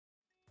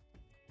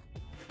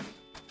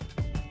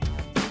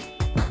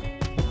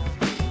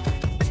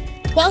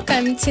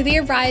Welcome to the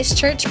Arise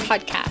Church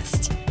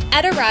podcast.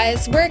 At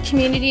Arise, we're a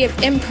community of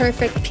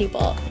imperfect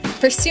people,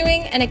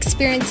 pursuing and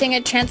experiencing a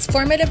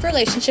transformative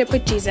relationship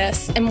with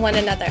Jesus and one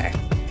another.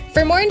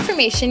 For more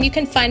information, you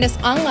can find us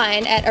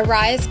online at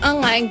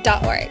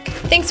ariseonline.org.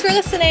 Thanks for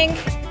listening.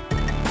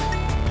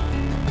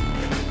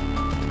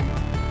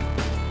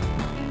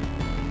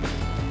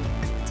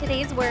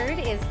 Today's word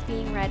is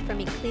being read from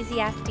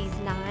Ecclesiastes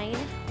 9,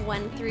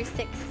 1 through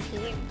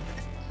 16.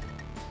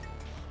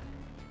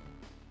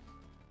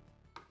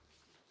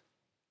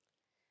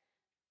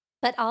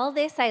 But all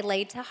this I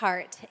laid to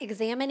heart,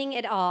 examining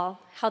it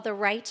all, how the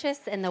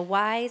righteous and the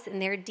wise in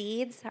their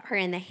deeds are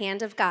in the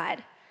hand of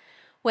God.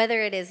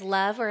 Whether it is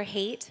love or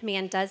hate,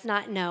 man does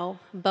not know.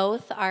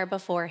 Both are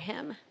before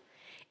him.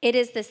 It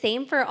is the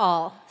same for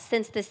all,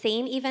 since the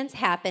same events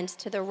happened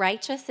to the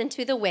righteous and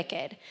to the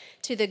wicked,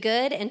 to the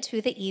good and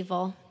to the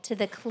evil, to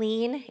the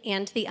clean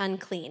and the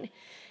unclean,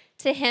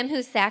 to him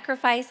who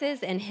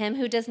sacrifices and him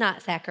who does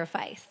not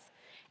sacrifice.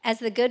 As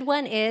the good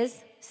one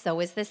is, so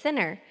is the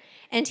sinner.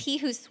 And he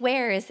who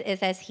swears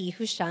is as he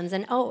who shuns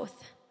an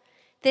oath.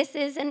 This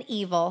is an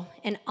evil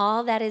in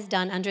all that is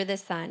done under the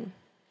sun,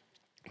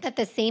 that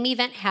the same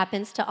event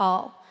happens to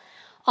all.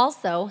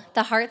 Also,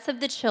 the hearts of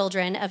the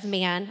children of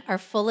man are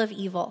full of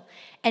evil,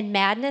 and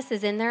madness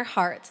is in their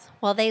hearts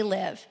while they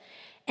live,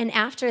 and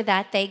after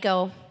that they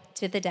go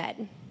to the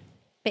dead.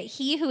 But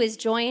he who is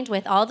joined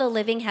with all the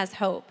living has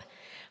hope,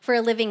 for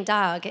a living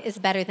dog is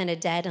better than a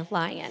dead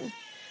lion.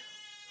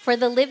 For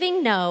the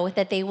living know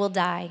that they will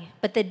die,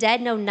 but the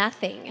dead know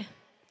nothing,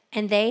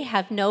 and they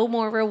have no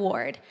more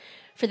reward,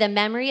 for the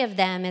memory of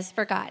them is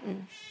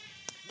forgotten.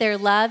 Their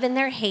love and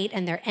their hate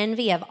and their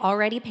envy have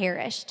already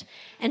perished,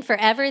 and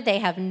forever they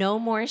have no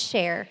more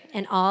share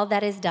in all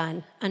that is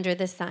done under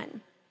the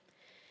sun.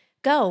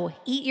 Go,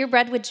 eat your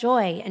bread with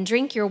joy, and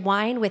drink your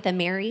wine with a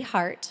merry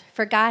heart,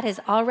 for God has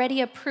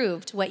already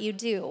approved what you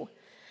do.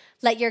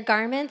 Let your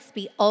garments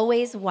be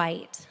always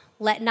white.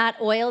 Let not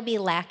oil be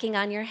lacking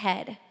on your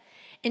head.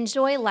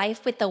 Enjoy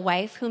life with the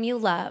wife whom you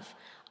love,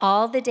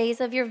 all the days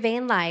of your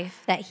vain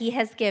life that he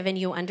has given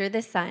you under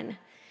the sun,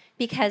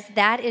 because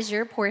that is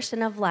your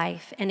portion of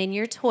life and in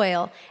your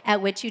toil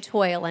at which you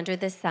toil under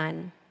the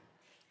sun.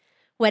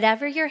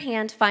 Whatever your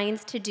hand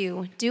finds to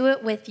do, do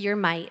it with your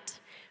might,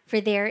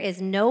 for there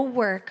is no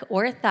work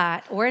or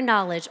thought or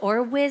knowledge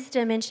or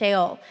wisdom in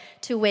Sheol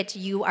to which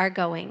you are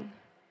going.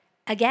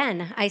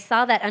 Again, I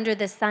saw that under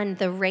the sun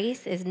the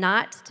race is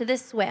not to the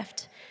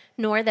swift,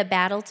 nor the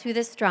battle to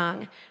the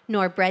strong,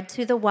 nor bread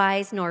to the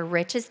wise, nor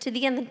riches to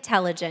the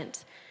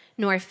intelligent,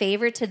 nor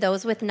favor to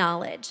those with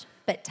knowledge,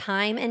 but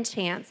time and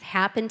chance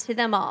happen to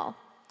them all.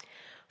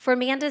 For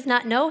man does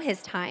not know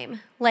his time,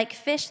 like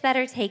fish that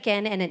are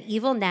taken in an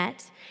evil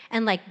net,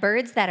 and like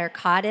birds that are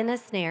caught in a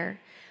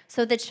snare.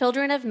 So the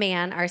children of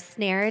man are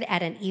snared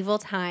at an evil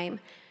time,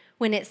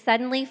 when it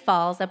suddenly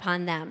falls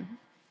upon them.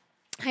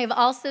 I have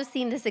also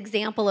seen this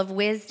example of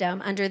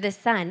wisdom under the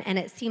sun, and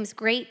it seems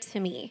great to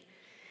me.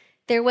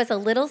 There was a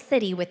little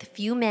city with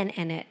few men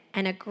in it,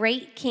 and a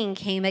great king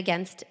came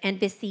against and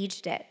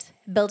besieged it,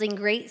 building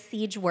great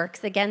siege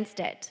works against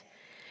it.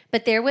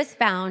 But there was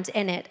found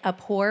in it a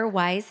poor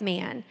wise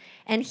man,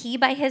 and he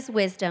by his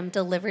wisdom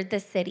delivered the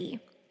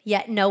city.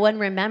 Yet no one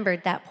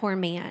remembered that poor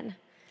man.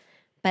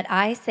 But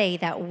I say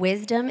that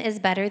wisdom is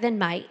better than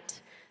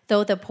might,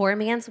 though the poor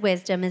man's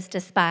wisdom is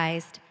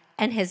despised,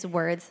 and his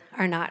words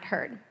are not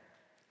heard.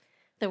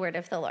 The word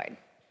of the Lord.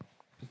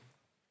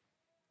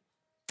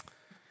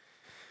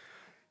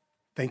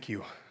 Thank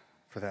you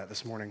for that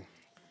this morning.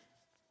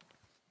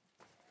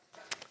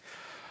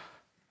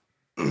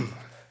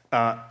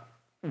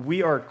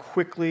 We are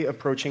quickly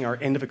approaching our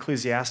end of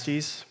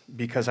Ecclesiastes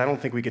because I don't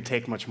think we could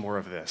take much more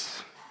of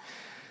this.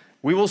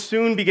 We will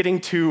soon be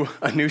getting to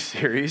a new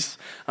series,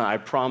 I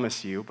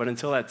promise you, but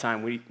until that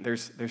time,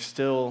 there's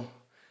still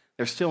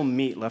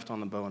meat left on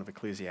the bone of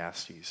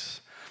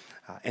Ecclesiastes.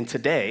 And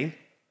today,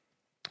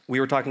 we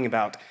were talking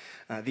about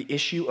the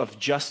issue of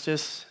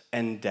justice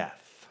and death.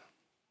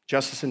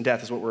 Justice and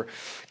death is what we're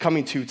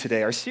coming to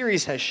today. Our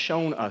series has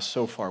shown us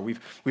so far. We've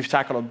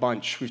tackled a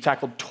bunch. We've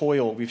tackled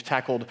toil. We've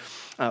tackled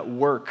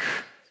work.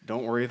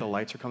 Don't worry, the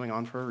lights are coming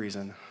on for a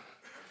reason.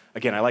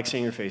 Again, I like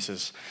seeing your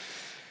faces.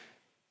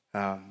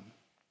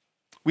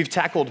 We've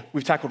tackled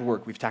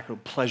work. We've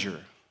tackled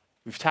pleasure.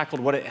 We've tackled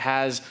what it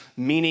has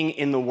meaning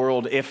in the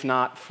world, if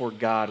not for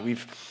God.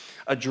 We've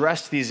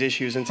addressed these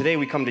issues, and today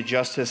we come to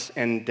justice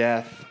and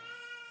death.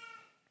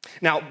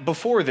 Now,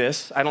 before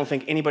this, I don't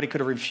think anybody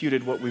could have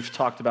refuted what we've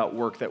talked about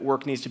work, that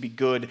work needs to be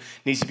good,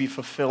 needs to be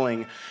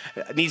fulfilling,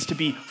 needs to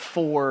be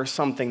for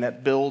something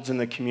that builds in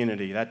the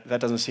community. That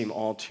doesn't seem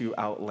all too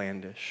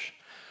outlandish.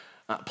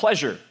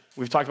 Pleasure.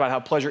 We've talked about how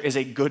pleasure is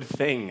a good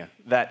thing,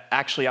 that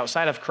actually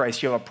outside of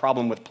Christ, you have a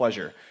problem with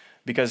pleasure.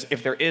 Because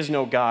if there is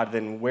no God,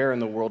 then where in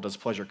the world does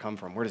pleasure come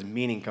from? Where does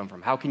meaning come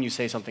from? How can you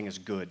say something is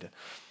good?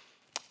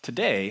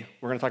 Today,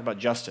 we're going to talk about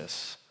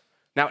justice.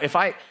 Now, if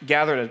I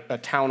gathered a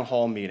town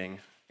hall meeting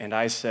and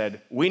I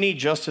said, we need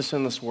justice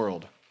in this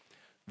world,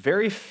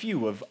 very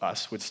few of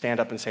us would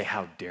stand up and say,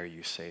 how dare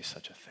you say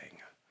such a thing?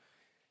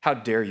 How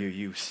dare you,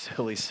 you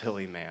silly,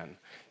 silly man.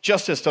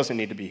 Justice doesn't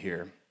need to be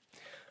here.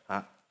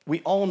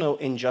 We all know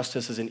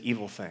injustice is an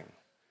evil thing.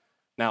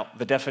 Now,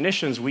 the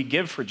definitions we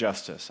give for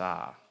justice,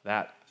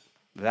 that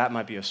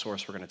might be a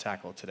source we're going to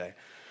tackle today.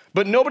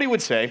 But nobody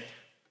would say,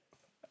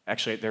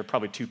 actually, there are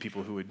probably two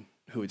people who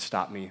would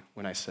stop me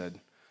when I said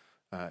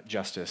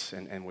justice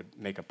and would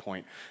make a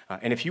point.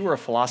 And if you were a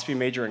philosophy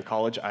major in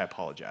college, I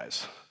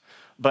apologize.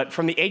 But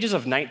from the ages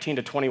of 19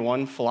 to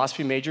 21,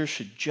 philosophy majors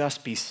should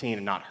just be seen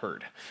and not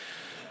heard.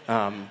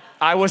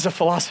 I was a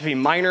philosophy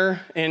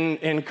minor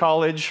in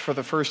college for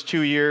the first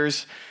 2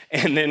 years,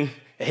 and then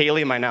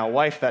Haley, my now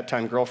wife, that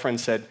time girlfriend,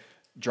 said,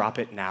 drop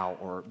it now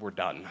or we're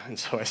done. And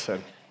so I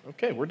said,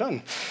 okay, we're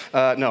done.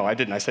 No, I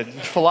didn't. I said,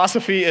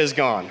 philosophy is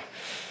gone.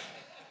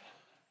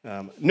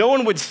 No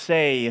one would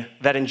say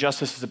that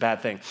injustice is a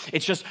bad thing.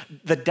 It's just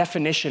the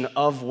definition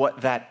of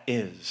what that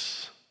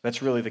is.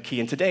 That's really the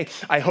key. And today,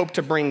 I hope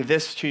to bring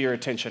this to your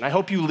attention. I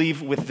hope you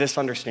leave with this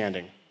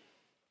understanding.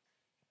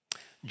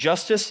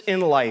 Justice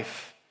in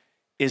life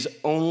is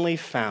only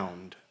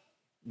found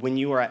when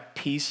you are at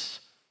peace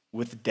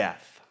with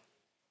death.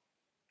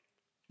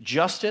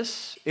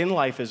 Justice in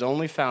life is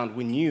only found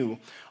when you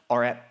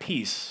are at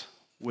peace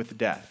with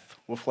death.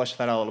 We'll flesh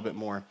that out a little bit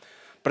more.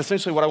 But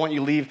essentially what I want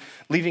you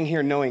leaving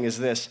here knowing is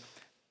this.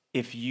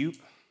 If you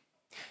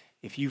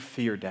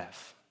fear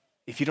death,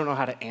 if you don't know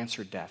how to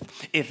answer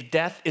death, if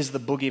death is the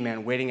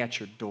boogeyman waiting at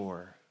your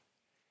door,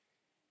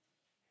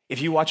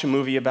 if you watch a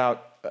movie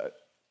about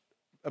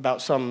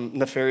some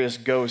nefarious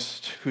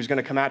ghost who's going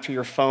to come after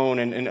your phone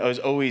and is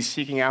always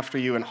seeking after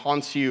you and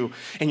haunts you,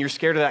 and you're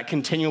scared of that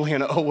continually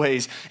and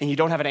always, and you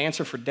don't have an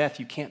answer for death,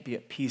 you can't be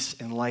at peace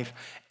in life,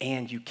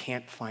 and you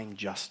can't find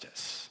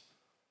justice.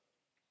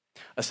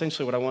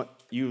 Essentially, what I want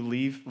you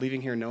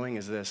leaving here knowing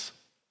is this.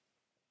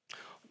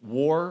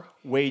 War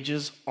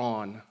wages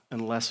on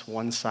unless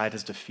one side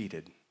is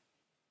defeated.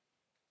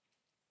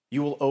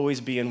 You will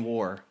always be in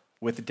war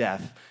with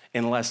death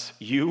unless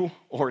you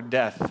or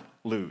death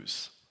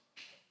lose.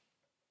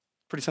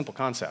 Pretty simple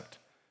concept.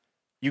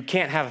 You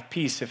can't have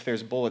peace if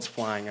there's bullets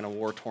flying in a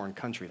war-torn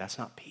country. That's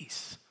not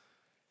peace.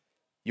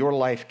 Your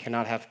life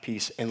cannot have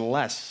peace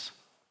unless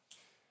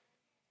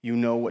you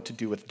know what to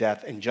do with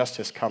death, and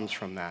justice comes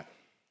from that.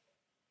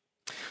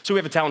 So we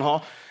have a town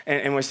hall,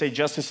 and we say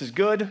justice is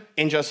good,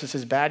 injustice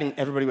is bad, and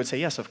everybody would say,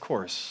 yes, of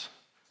course.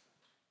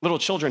 Little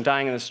children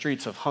dying in the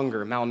streets of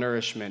hunger,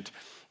 malnourishment,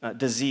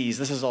 disease,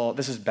 this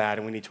is bad,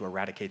 and we need to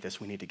eradicate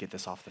this. We need to get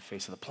this off the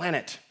face of the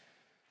planet.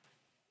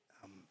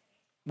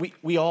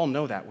 We all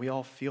know that. We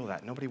all feel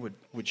that. Nobody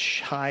would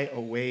shy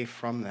away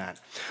from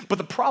that. But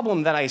the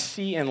problem that I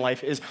see in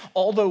life is,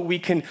 although we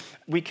can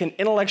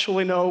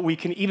intellectually know, we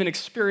can even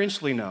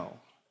experientially know,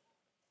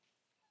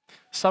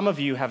 some of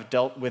you have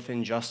dealt with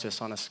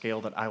injustice on a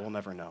scale that I will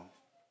never know.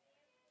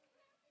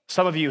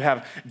 Some of you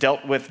have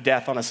dealt with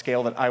death on a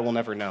scale that I will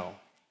never know.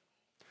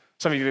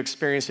 Some of you have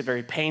experienced it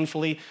very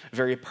painfully,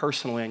 very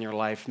personally in your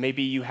life.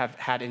 Maybe you have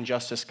had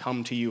injustice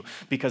come to you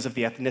because of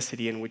the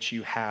ethnicity in which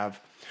you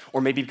have, or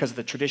maybe because of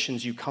the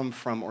traditions you come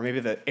from, or maybe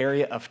the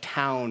area of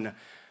town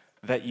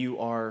that you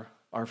are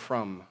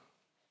from.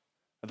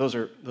 Those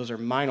are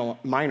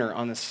minor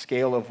on the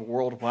scale of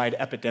worldwide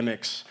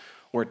epidemics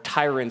where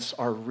tyrants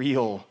are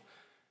real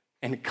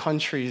and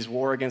countries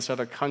war against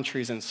other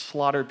countries and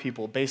slaughter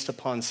people based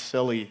upon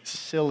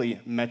silly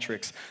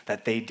metrics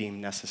that they deem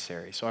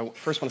necessary. So I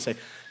first want to say,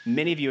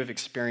 many of you have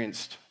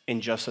experienced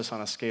injustice on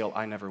a scale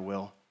I never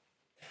will.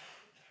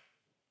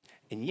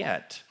 And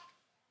yet,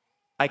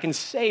 I can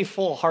say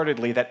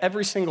full-heartedly that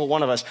every single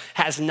one of us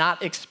has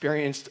not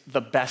experienced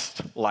the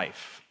best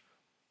life.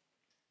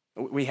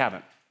 We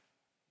haven't.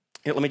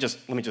 Let me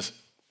just.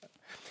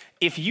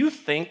 If you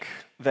think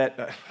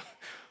that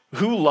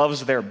who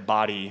loves their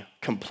body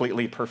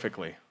completely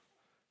perfectly?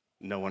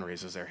 No one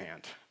raises their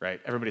hand,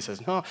 right? Everybody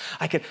says, no,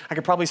 I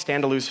could probably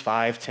stand to lose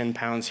 5-10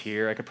 pounds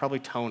here. I could probably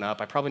tone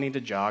up. I probably need to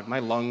jog. My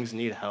lungs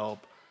need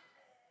help.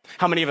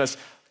 How many of us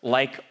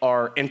like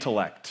our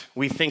intellect?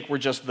 We think we're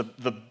just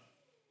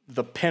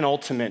the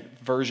penultimate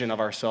version of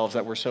ourselves,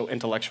 that we're so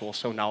intellectual,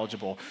 so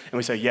knowledgeable. And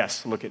we say,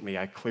 yes, look at me.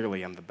 I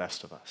clearly am the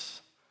best of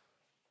us.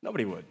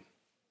 Nobody would.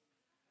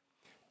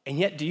 And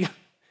yet, do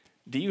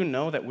you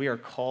know that we are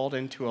called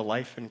into a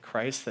life in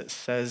Christ that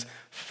says,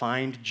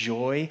 find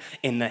joy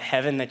in the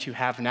heaven that you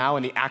have now,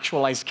 in the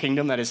actualized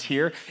kingdom that is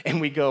here? And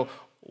we go,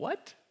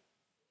 what?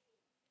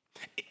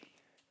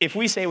 If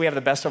we say we have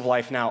the best of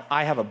life now,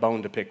 I have a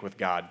bone to pick with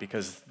God,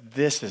 because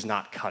this is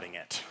not cutting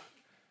it.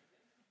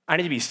 I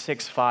need to be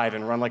 6'5"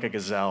 and run like a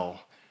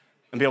gazelle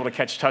and be able to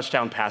catch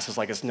touchdown passes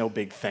like it's no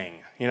big thing,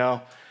 you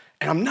know?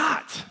 And I'm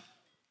not.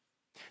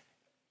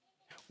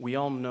 We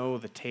all know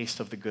the taste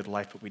of the good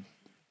life, but we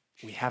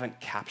haven't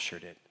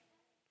captured it.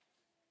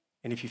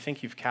 And if you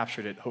think you've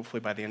captured it, hopefully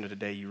by the end of the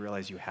day, you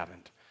realize you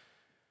haven't.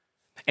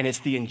 And it's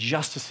the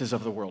injustices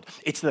of the world.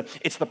 It's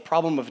the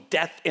problem of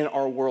death in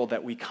our world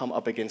that we come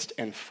up against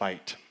and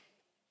fight.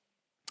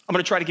 I'm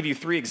going to try to give you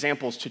 3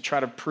 examples to try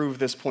to prove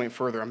this point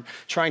further. I'm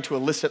trying to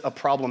elicit a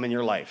problem in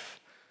your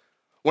life.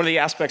 One of the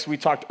aspects we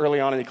talked early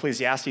on in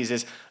Ecclesiastes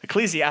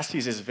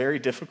is very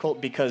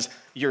difficult because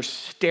you're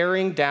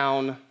staring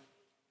down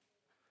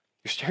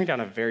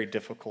a very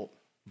difficult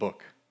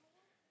book.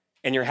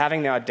 And you're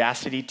having the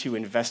audacity to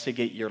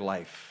investigate your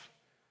life.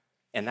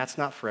 And that's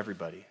not for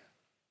everybody.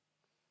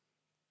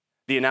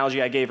 The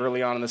analogy I gave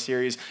early on in the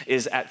series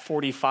is at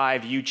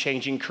 45, you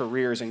changing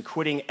careers and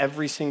quitting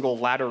every single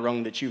ladder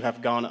rung that you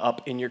have gone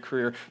up in your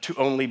career to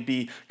only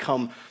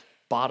become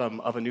bottom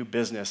of a new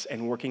business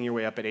and working your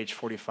way up at age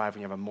 45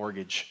 when you have a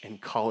mortgage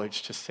and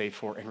college to save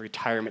for and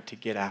retirement to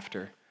get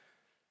after.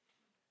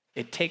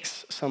 It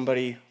takes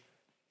somebody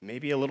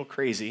maybe a little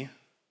crazy,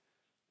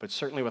 but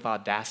certainly with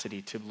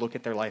audacity to look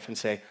at their life and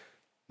say,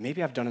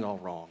 maybe I've done it all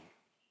wrong.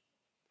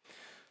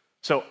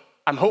 So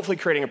I'm hopefully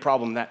creating a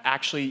problem that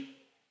actually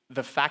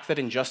the fact that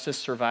injustice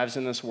survives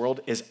in this world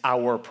is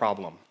our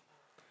problem.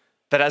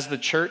 That as the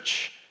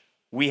church,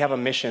 we have a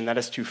mission that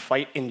is to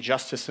fight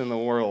injustice in the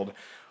world,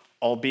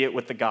 albeit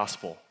with the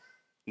gospel,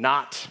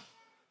 not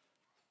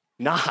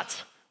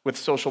with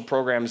social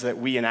programs that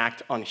we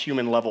enact on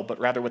human level, but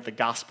rather with the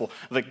gospel.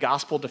 The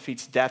gospel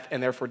defeats death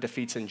and therefore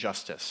defeats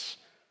injustice.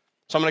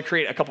 So I'm gonna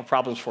create a couple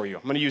problems for you.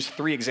 I'm gonna use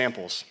 3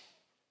 examples.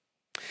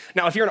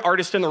 Now, if you're an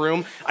artist in the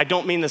room, I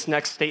don't mean this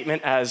next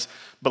statement as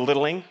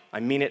belittling,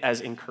 I mean it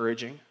as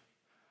encouraging.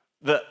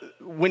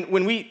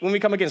 When we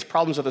come against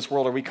problems of this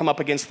world, or we come up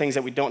against things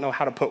that we don't know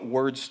how to put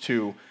words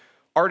to,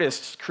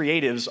 artists,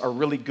 creatives are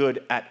really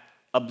good at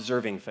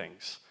observing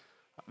things.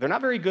 They're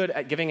not very good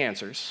at giving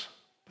answers,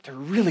 but they're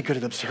really good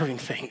at observing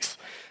things.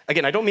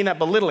 Again, I don't mean that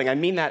belittling, I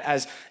mean that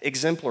as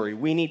exemplary.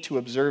 We need to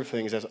observe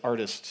things as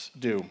artists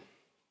do.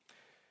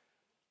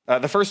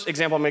 The first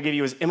example I'm gonna give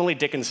you is Emily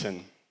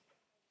Dickinson.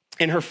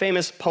 In her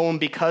famous poem,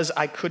 Because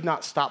I Could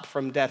Not Stop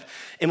from Death,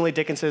 Emily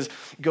Dickinson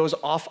goes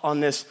off on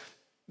this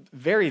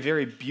very,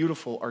 very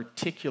beautiful,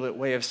 articulate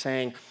way of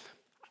saying,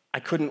 I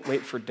couldn't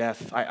wait for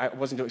death. I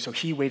wasn't doing it, so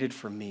he waited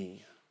for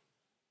me.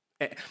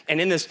 And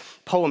in this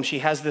poem, she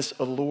has this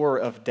allure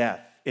of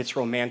death. It's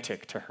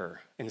romantic to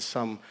her in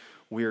some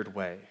weird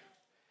way.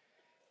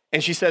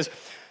 And she says,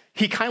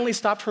 he kindly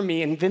stopped for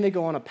me, and then they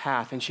go on a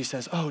path, and she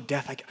says, oh,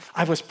 death,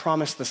 I was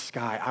promised the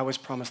sky. I was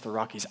promised the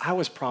Rockies. I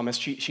was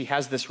promised. She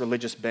has this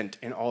religious bent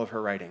in all of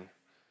her writing.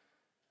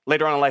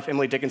 Later on in life,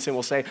 Emily Dickinson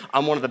will say,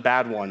 I'm one of the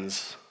bad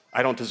ones.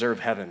 I don't deserve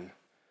heaven.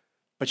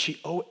 But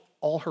all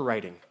of her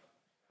writing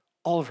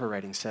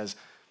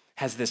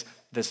has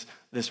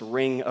this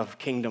ring of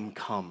kingdom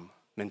come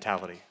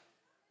mentality.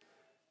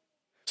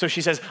 So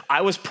she says,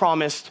 I was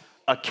promised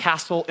a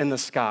castle in the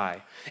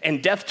sky.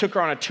 And death took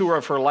her on a tour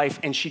of her life,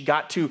 and she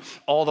got to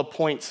all the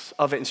points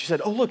of it. And she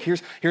said, oh, look,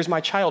 here's my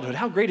childhood.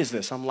 How great is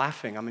this? I'm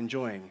laughing, I'm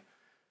enjoying.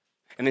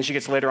 And then she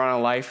gets later on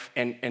in life,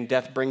 and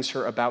death brings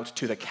her about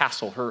to the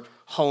castle, her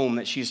home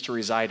that she's to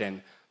reside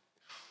in.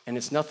 And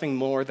it's nothing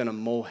more than a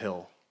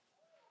molehill.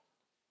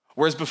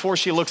 Whereas before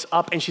she looks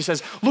up and she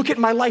says, look at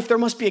my life, there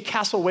must be a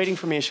castle waiting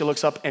for me. And she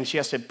looks up and she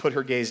has to put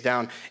her gaze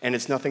down, and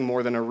it's nothing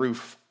more than a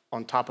roof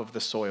on top of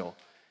the soil.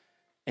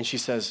 And she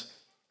says,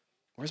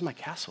 where's my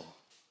castle?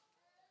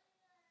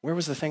 Where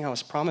was the thing I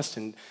was promised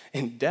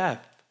in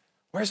death?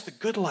 Where's the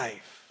good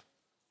life?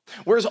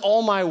 Where's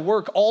all my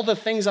work, all the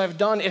things I've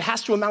done? It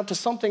has to amount to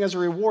something as a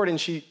reward.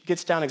 And she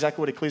gets down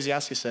exactly what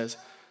Ecclesiastes says.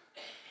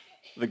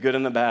 The good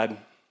and the bad,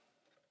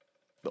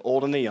 the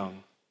old and the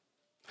young,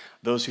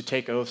 those who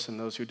take oaths and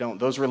those who don't,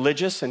 those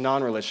religious and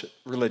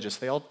non-religious,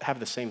 they all have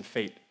the same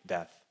fate,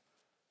 death.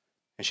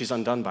 And she's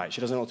undone by it.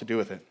 She doesn't know what to do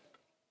with it.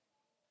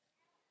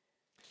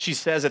 She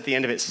says at the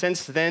end of it,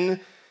 since then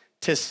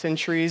 'tis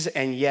centuries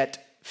and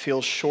yet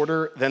feels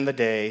shorter than the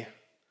day,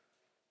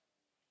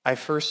 I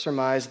first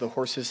surmised the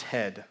horse's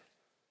head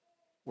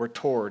where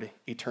toward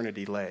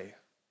eternity lay. What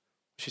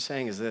she's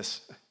saying is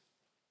this: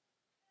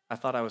 I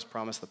thought I was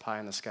promised the pie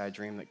in the sky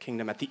dream, that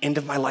kingdom at the end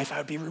of my life I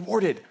would be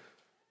rewarded.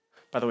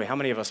 By the way, how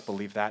many of us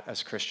believe that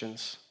as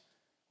Christians?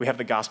 We have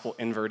the gospel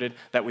inverted,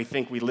 that we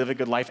think we live a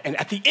good life and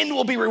at the end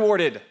we'll be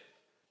rewarded.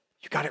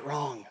 You got it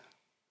wrong.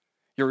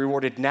 You're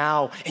rewarded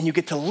now and you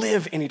get to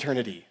live in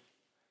eternity.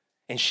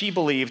 And she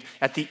believed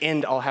at the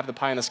end I'll have the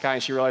pie in the sky,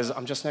 and she realizes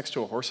I'm just next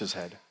to a horse's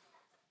head.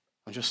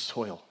 I'm just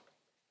soil.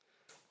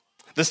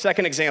 The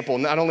second example,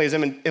 not only is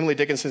Emily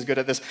Dickinson good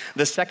at this,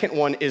 the second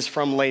one is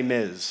from Les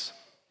Mis.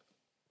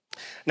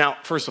 Now,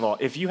 first of all,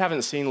 if you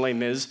haven't seen Les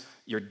Mis,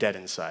 you're dead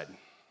inside.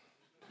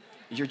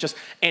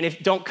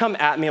 Don't come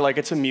at me like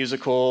it's a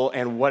musical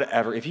and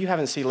whatever. If you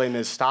haven't seen Les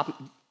Mis,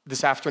 stop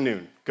this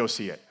afternoon, go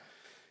see it.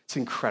 It's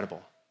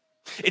incredible.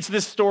 It's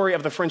this story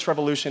of the French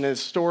Revolution, and a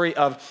story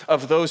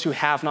of those who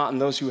have not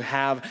and those who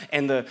have,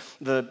 and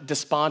the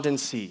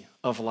despondency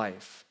of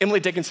life. Emily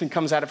Dickinson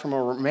comes at it from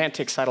a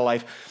romantic side of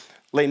life.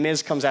 Les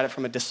Mis comes at it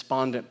from a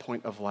despondent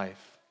point of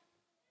life.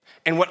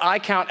 And what I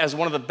count as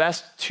one of the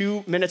best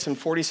 2 minutes and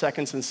 40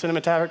 seconds in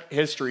cinematographic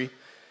history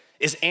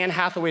is Anne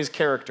Hathaway's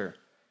character.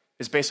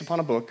 It's based upon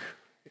a book.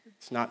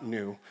 It's not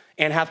new.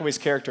 Anne Hathaway's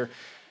character,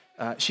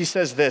 she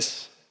says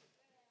this.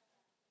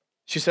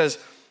 She says,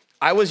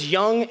 I was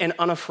young and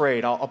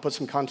unafraid. I'll put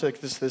some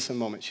context to this in a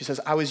moment. She says,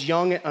 I was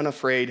young and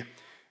unafraid.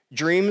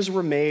 Dreams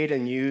were made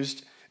and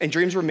used and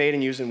dreams were made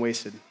and used and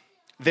wasted.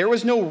 There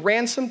was no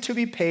ransom to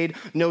be paid,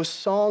 no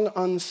song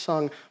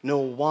unsung, no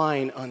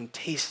wine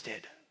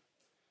untasted.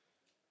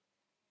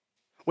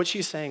 What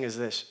she's saying is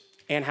this.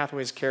 Anne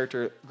Hathaway's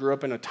character grew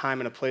up in a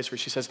time and a place where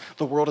she says,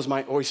 the world is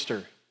my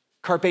oyster.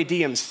 Carpe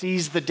diem,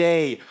 seize the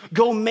day.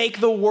 Go make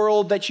the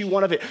world that you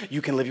want of it.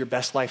 You can live your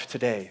best life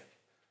today.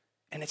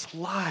 And it's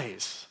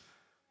lies.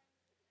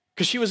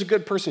 Because she was a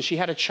good person. She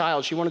had a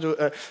child. She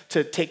wanted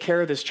to take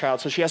care of this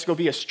child. So she has to go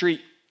be a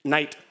street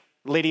night,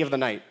 lady of the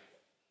night.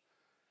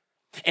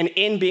 And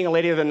in being a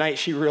lady of the night,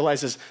 she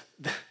realizes,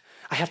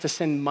 I have to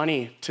send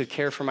money to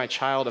care for my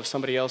child of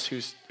somebody else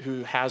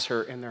who has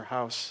her in their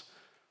house.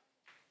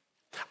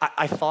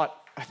 I thought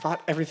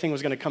everything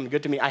was going to come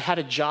good to me. I had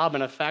a job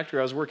in a factory.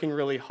 I was working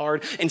really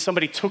hard, and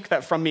somebody took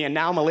that from me, and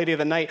now I'm a lady of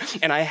the night,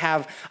 and I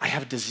have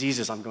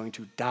diseases. I'm going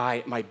to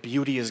die. My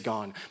beauty is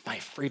gone. My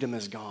freedom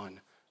is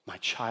gone. My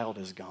child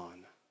is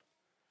gone.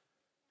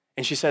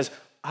 And she says,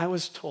 I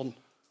was told,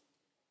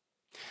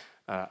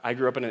 I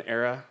grew up in an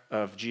era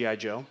of G.I.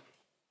 Joe,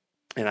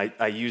 and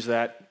I use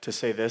that to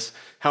say this.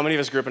 How many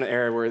of us grew up in an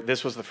era where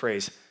this was the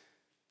phrase,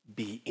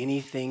 be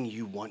anything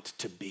you want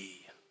to be?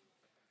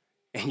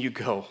 And you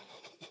go,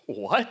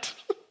 what?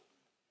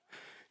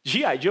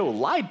 G.I. Joe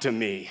lied to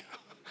me.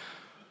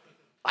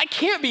 I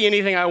can't be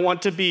anything I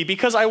want to be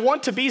because I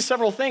want to be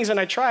several things and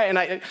I try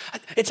and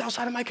it's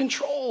outside of my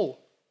control.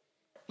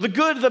 The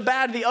good, the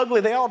bad, the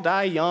ugly, they all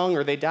die young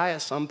or they die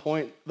at some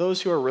point.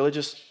 Those who are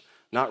religious,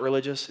 not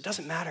religious, it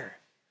doesn't matter.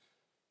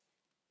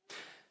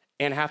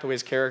 Anne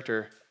Hathaway's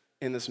character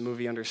in this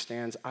movie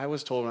understands, I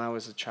was told when I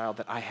was a child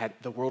that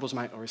the world was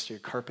my oyster,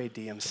 carpe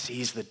diem,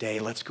 seize the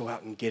day, let's go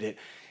out and get it.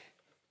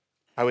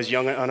 I was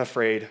young and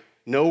unafraid,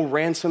 no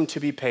ransom to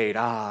be paid.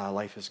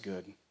 Life is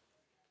good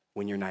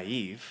when you're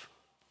naive.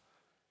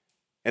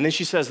 And then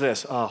she says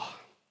this,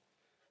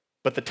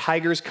 but the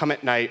tigers come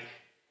at night,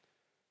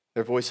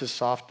 their voices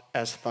soft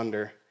as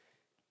thunder,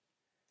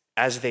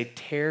 as they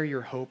tear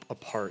your hope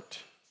apart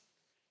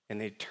and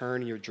they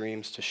turn your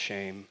dreams to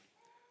shame.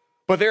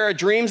 But there are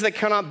dreams that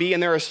cannot be,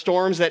 and there are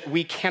storms that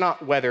we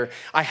cannot weather.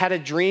 I had a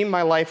dream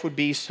my life would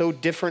be so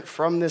different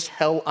from this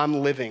hell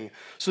I'm living,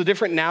 so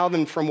different now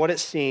than from what it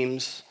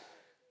seems.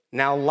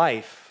 Now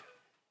life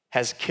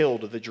has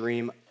killed the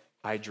dream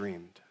I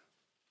dreamed.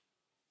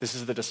 This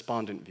is the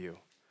despondent view.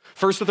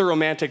 First with the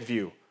romantic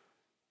view.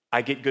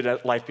 I get good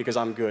at life because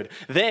I'm good.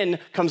 Then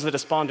comes the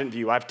despondent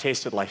view. I've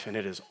tasted life and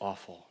it is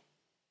awful.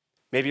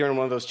 Maybe you're in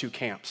one of those two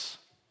camps.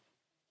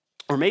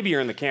 Or maybe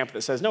you're in the camp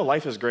that says, no,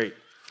 life is great.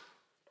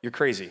 You're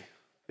crazy.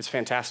 It's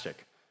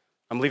fantastic.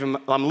 I'm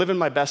living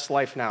my best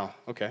life now.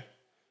 Okay.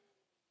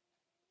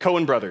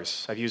 Coen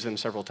Brothers. I've used them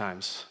several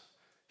times.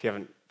 If you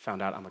haven't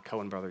found out, I'm a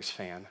Coen Brothers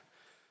fan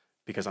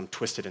because I'm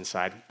twisted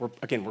inside. We're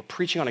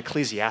preaching on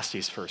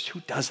Ecclesiastes first.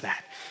 Who does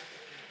that?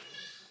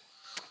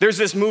 There's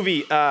this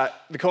movie the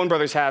Coen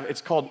Brothers have.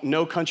 It's called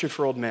No Country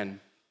for Old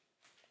Men.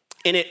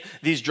 In it,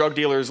 these drug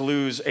dealers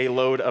lose a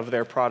load of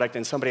their product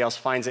and somebody else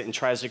finds it and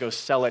tries to go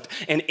sell it.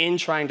 And in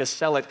trying to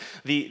sell it,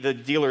 the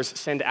dealers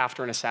send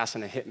after an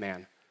assassin, a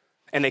hitman.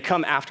 And they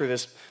come after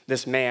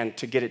this man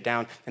to get it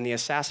down. And the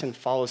assassin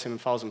follows him,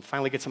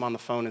 finally gets him on the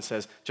phone and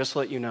says, just to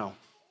let you know,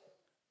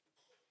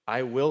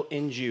 I will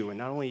end you, and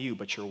not only you,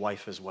 but your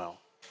wife as well.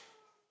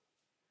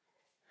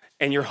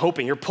 And you're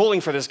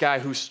pulling for this guy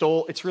who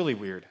stole, it's really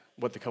weird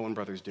what the Coen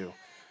Brothers do.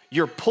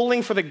 You're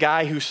pulling for the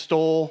guy who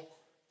stole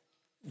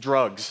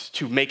drugs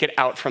to make it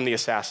out from the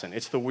assassin.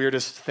 It's the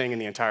weirdest thing in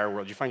the entire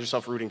world. You find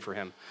yourself rooting for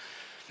him.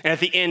 And at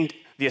the end,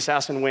 the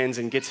assassin wins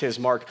and gets his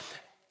mark.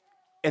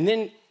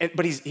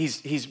 But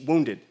he's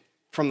wounded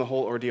from the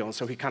whole ordeal. And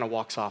so he kind of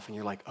walks off and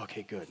you're like,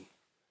 okay, good.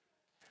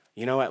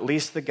 You know, at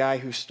least the guy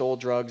who stole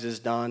drugs is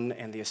done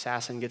and the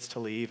assassin gets to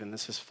leave and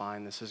this is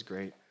fine, this is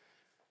great.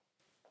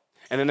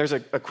 And then there's a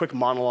quick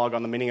monologue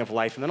on the meaning of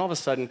life. And then all of a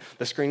sudden,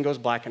 the screen goes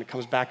black and it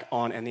comes back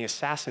on and the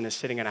assassin is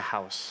sitting in a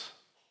house.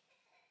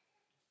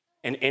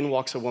 And in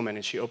walks a woman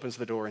and she opens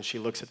the door and she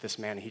looks at this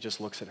man and he just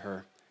looks at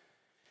her.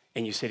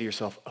 And you say to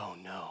yourself, oh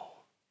no,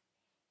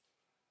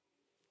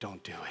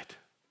 don't do it.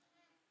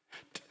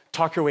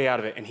 Talk your way out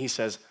of it. And he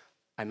says,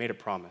 I made a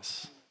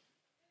promise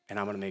and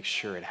I'm gonna make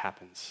sure it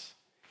happens.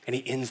 And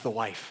he ends the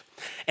wife.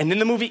 And then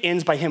the movie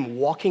ends by him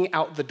walking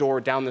out the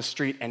door down the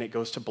street and it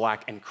goes to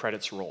black and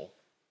credits roll.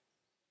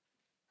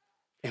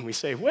 And we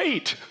say,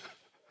 wait,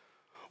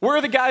 where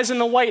are the guys in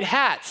the white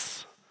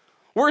hats?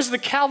 Where's the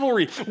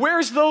cavalry?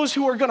 Where's those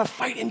who are gonna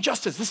fight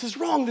injustice? This is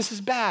wrong, this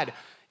is bad.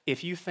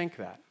 If you think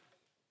that,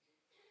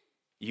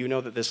 you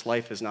know that this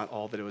life is not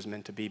all that it was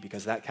meant to be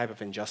because that type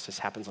of injustice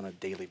happens on a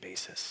daily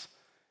basis.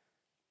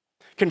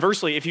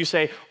 Conversely, if you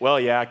say, well,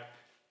 yeah,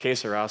 que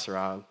sera,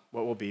 sera,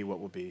 what will be, what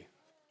will be.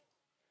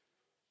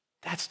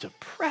 That's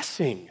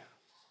depressing.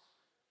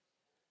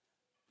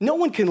 No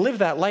one can live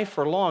that life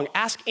for long.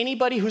 Ask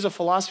anybody who's a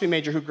philosophy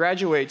major who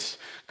graduates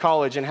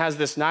college and has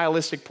this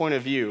nihilistic point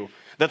of view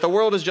that the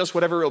world is just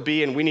whatever it'll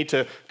be and we need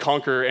to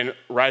conquer and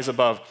rise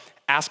above.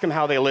 Ask them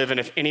how they live and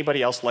if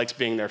anybody else likes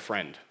being their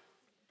friend.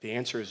 The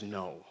answer is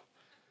no.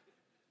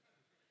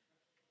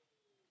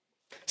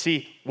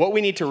 See, what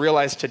we need to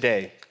realize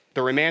today,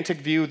 the romantic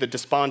view, the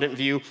despondent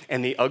view,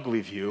 and the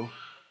ugly view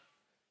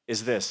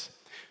is this.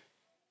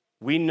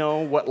 We know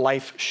what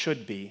life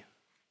should be.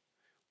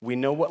 We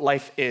know what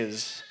life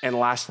is, and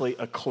lastly,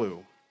 a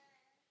clue.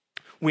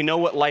 We know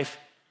what life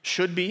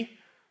should be,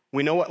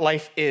 we know what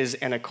life is,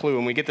 and a clue,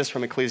 and we get this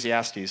from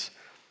Ecclesiastes.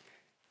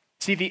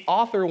 See, the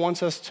author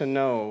wants us to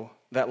know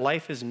that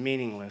life is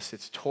meaningless.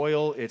 It's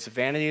toil, it's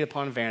vanity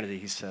upon vanity,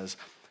 he says.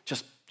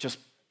 Just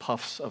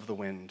puffs of the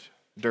wind,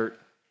 dirt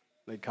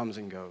that comes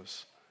and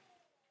goes.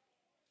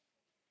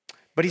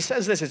 But he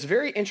says this, it's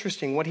very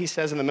interesting what he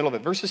says in the middle of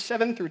it. Verses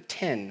 7 through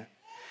 10,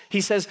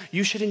 he says,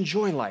 you should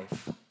enjoy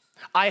life.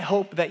 I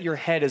hope that your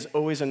head is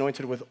always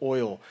anointed with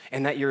oil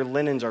and that your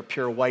linens are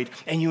pure white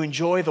and you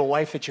enjoy the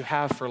wife that you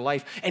have for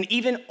life. And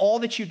even all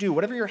that you do,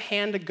 whatever your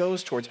hand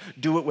goes towards,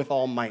 do it with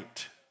all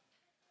might.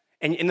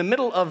 And in the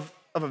middle of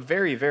a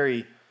very,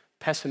 very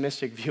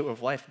pessimistic view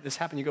of life, this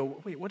happened, you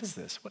go, wait, what is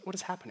this? What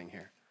is happening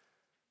here?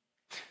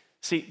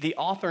 See, the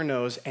author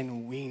knows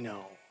and we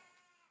know.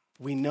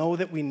 We know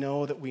that we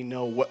know that we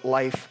know what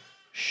life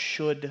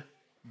should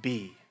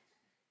be.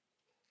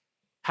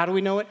 How do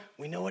we know it?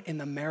 We know it in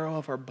the marrow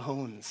of our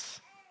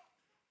bones.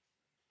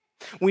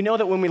 We know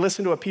that when we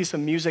listen to a piece of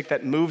music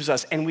that moves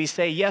us and we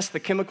say, yes, the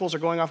chemicals are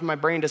going off in my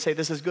brain to say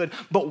this is good,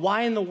 but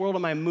why in the world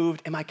am I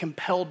moved? Am I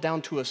compelled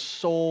down to a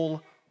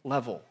soul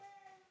level?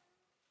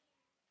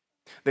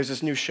 There's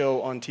this new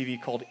show on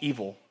TV called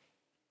Evil.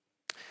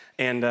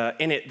 And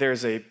in it,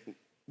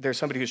 there's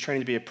somebody who's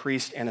training to be a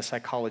priest and a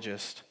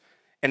psychologist.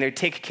 And they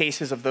take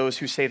cases of those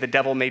who say, the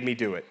devil made me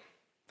do it.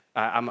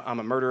 I'm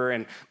a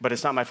murderer, but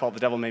it's not my fault. The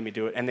devil made me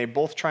do it. And they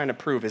both trying to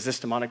prove, is this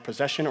demonic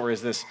possession or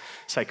is this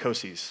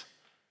psychosis?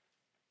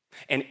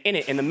 And in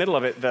it, in the middle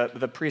of it,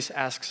 the priest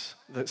asks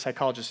the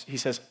psychologist, he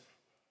says,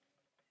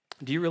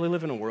 do you really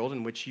live in a world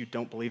in which you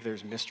don't believe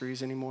there's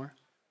mysteries anymore?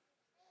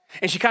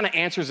 And she kind of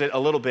answers it a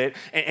little bit,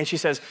 and she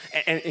says,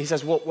 and he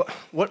says, well,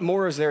 what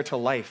more is there to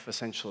life,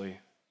 essentially?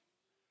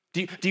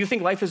 Do you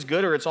think life is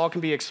good or it's all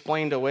can be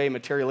explained away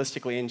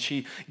materialistically? And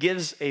she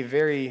gives a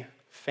very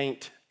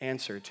faint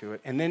answer to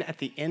it. And then at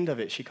the end of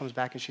it, she comes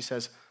back and she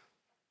says,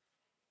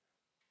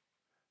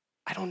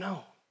 I don't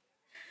know.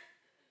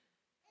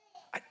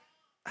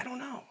 I don't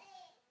know.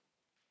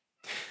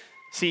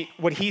 See,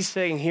 what he's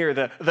saying here,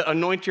 the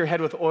anoint your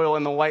head with oil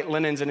and the white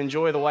linens and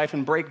enjoy the wife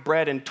and break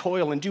bread and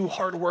toil and do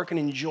hard work and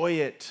enjoy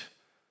it.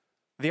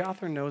 The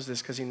author knows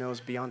this because he knows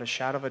beyond a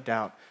shadow of a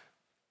doubt,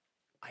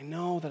 I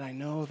know that I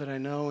know that I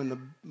know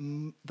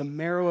in the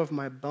marrow of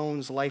my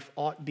bones, life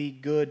ought be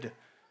good.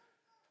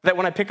 That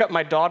when I pick up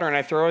my daughter and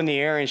I throw her in the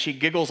air and she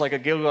giggles like a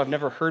giggle I've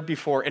never heard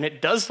before and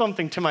it does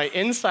something to my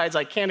insides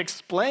I can't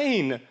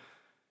explain.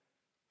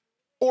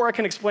 Or I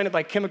can explain it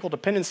by chemical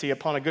dependency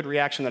upon a good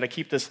reaction that I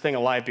keep this thing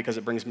alive because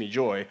it brings me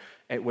joy,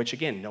 at which,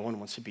 again, no one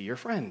wants to be your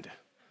friend.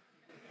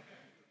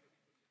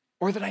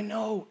 Or that I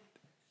know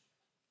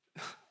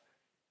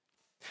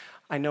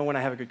when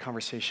I have a good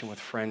conversation with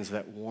friends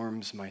that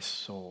warms my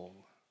soul.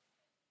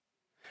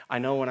 I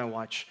know when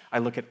I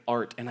look at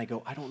art and I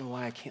go, I don't know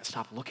why I can't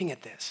stop looking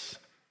at this.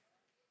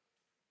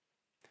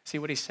 See,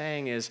 what he's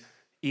saying is,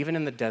 even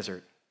in the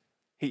desert,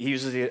 he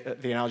uses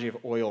the analogy of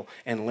oil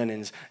and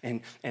linens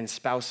and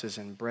spouses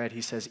and bread.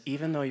 He says,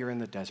 even though you're in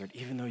the desert,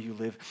 even though you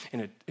live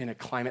in a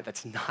climate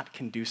that's not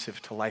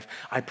conducive to life,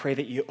 I pray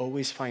that you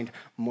always find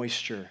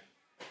moisture.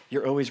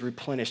 You're always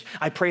replenished.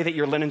 I pray that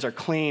your linens are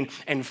clean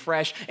and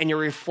fresh and you're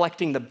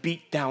reflecting the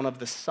beatdown of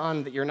the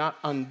sun, that you're not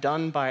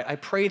undone by it. I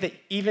pray that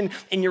even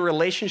in your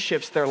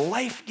relationships, they're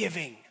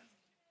life-giving.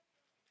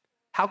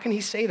 How can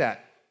he say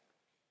that?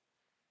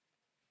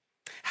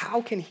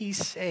 How can he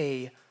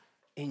say,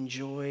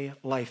 enjoy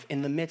life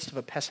in the midst of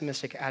a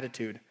pessimistic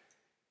attitude?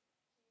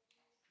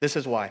 This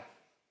is why.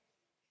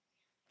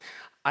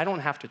 I don't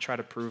have to try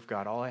to prove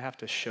God. All I have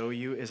to show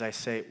you is I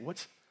say,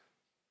 what's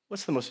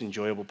the most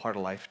enjoyable part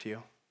of life to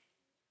you?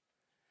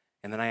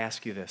 And then I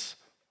ask you this,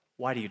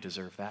 why do you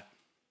deserve that?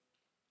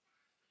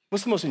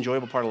 What's the most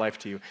enjoyable part of life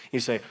to you?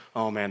 You say,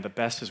 oh man, the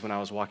best is when I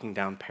was walking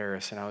down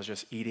Paris and I was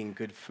just eating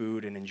good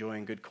food and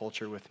enjoying good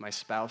culture with my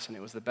spouse and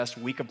it was the best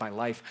week of my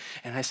life.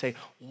 And I say,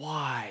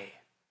 why?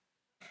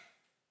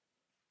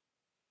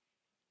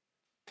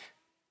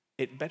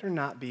 It better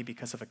not be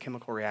because of a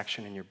chemical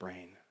reaction in your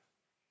brain,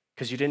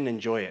 because you didn't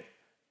enjoy it.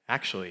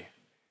 Actually,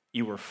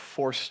 you were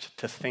forced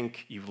to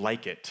think you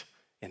like it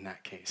in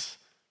that case,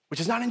 which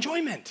is not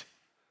enjoyment.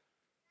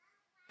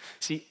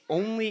 See,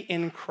 only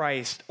in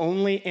Christ,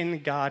 only in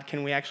God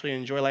can we actually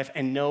enjoy life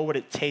and know what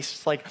it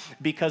tastes like.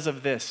 Because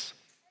of this,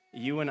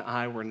 you and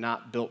I were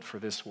not built for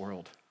this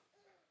world.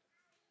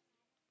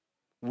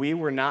 We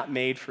were not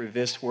made for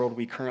this world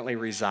we currently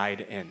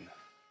reside in.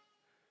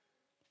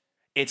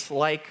 It's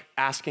like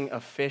asking a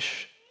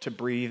fish to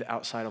breathe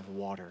outside of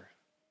water.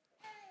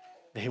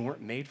 They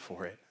weren't made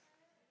for it.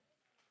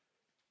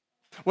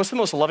 What's the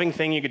most loving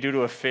thing you could do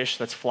to a fish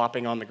that's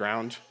flopping on the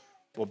ground?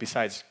 Well,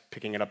 besides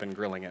picking it up and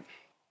grilling it.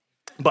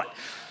 But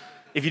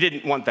if you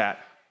didn't want that,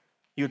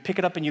 you would pick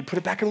it up and you'd put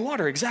it back in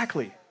water,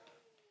 exactly.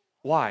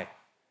 Why?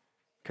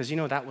 Because you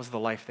know that was the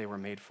life they were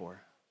made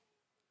for.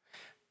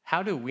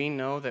 How do we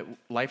know that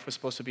life was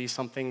supposed to be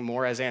something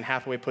more, as Anne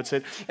Hathaway puts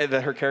it,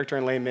 that her character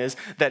in Les Mis,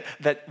 that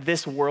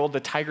this world, the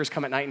tigers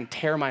come at night and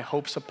tear my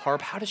hopes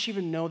apart? How does she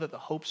even know that the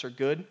hopes are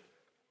good?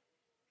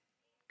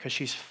 Because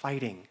she's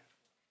fighting.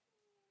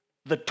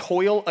 The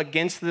toil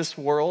against this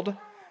world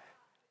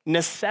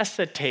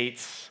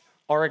necessitates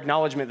our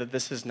acknowledgement that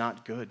this is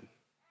not good.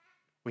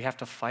 We have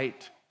to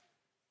fight.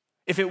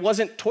 If it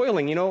wasn't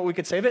toiling, you know what we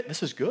could say of it?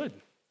 This is good.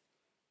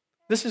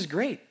 This is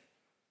great.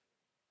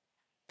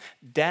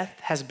 Death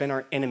has been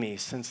our enemy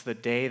since the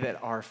day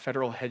that our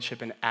federal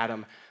headship in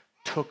Adam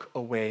took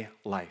away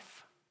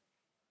life.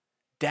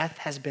 Death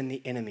has been the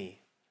enemy.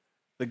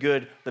 The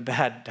good, the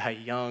bad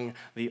die young,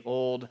 the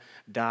old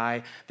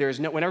die. When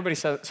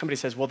somebody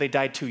says, well, they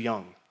died too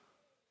young.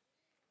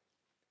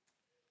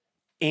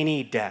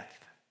 Any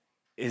death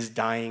is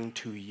dying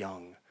too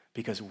young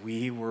because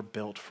we were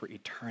built for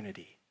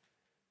eternity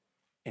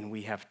and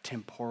we have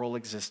temporal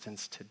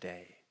existence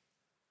today.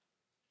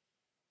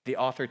 The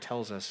author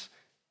tells us,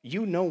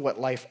 you know what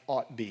life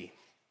ought be.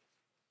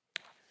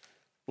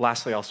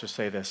 Lastly, I'll also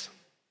say this.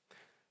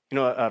 You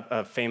know,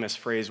 a famous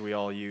phrase we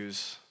all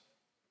use,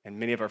 and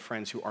many of our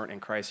friends who aren't in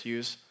Christ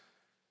use,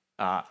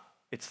 I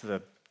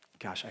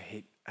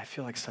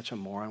feel like such a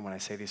moron when I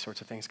say these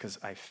sorts of things because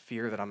I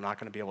fear that I'm not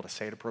going to be able to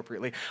say it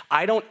appropriately.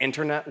 I don't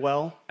internet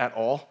well at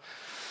all.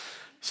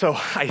 So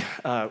I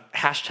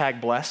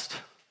hashtag blessed.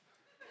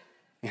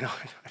 You know,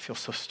 I feel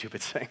so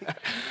stupid saying that.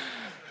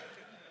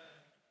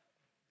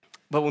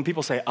 But when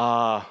people say,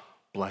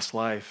 blessed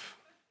life,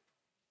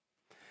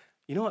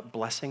 you know what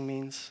blessing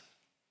means?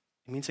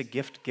 It means a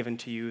gift given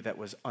to you that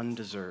was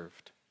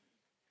undeserved.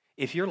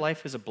 If your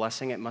life is a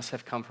blessing, it must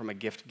have come from a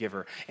gift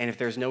giver. And if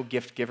there's no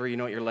gift giver, you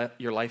know what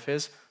your life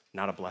is?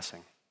 Not a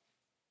blessing.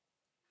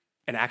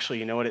 And actually,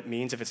 you know what it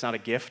means if it's not a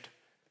gift?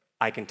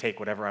 I can take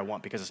whatever I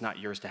want because it's not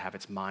yours to have,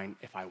 it's mine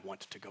if I want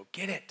to go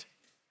get it.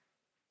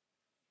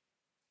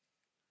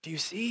 Do you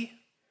see?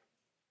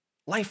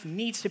 Life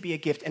needs to be a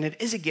gift, and it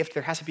is a gift.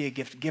 There has to be a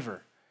gift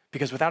giver,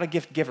 because without a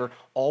gift giver,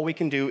 all we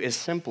can do is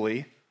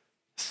simply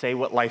say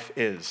what life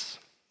is.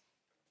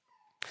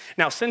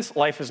 Now, since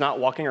life is not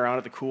walking around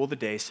at the cool of the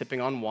day,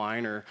 sipping on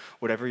wine or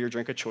whatever your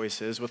drink of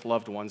choice is with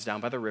loved ones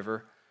down by the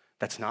river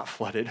that's not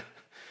flooded,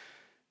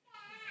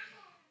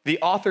 the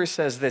author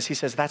says this. He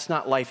says, that's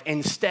not life.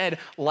 Instead,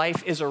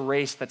 life is a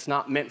race that's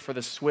not meant for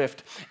the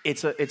swift.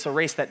 It's a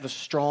race that the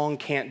strong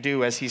can't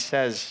do, as he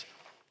says,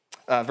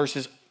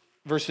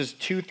 verses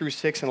 2 through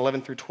 6 and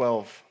 11 through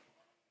 12.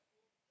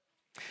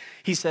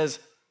 He says,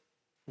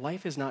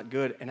 life is not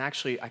good. And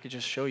actually, I could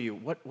just show you,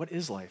 what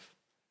is life?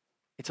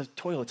 It's a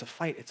toil, it's a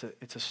fight,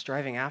 it's a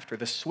striving after.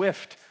 The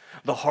swift,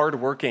 the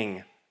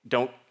hardworking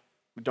don't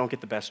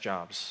get the best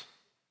jobs.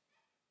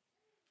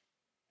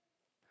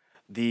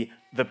 The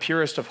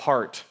purest of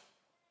heart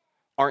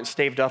aren't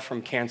staved off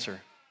from cancer.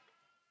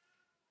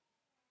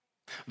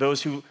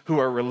 Those who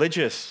are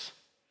religious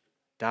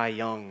die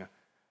young,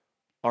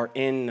 are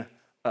in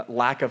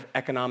lack of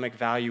economic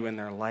value in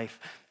their life.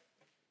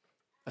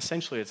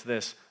 Essentially, it's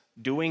this: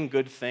 doing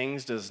good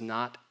things does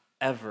not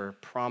ever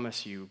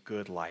promise you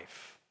good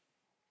life.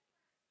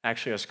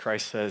 Actually, as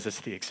Christ says,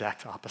 it's the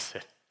exact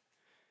opposite.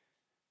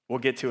 We'll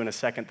get to in a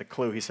second the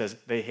clue. He says,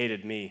 they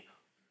hated me.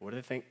 What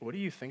do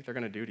you think they're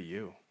going to do to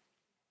you?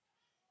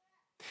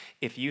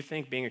 If you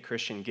think being a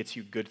Christian gets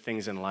you good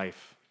things in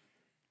life,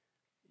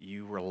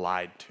 you were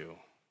lied to.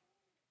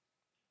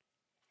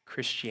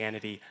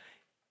 Christianity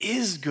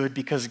is good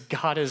because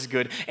God is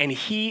good, and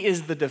he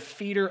is the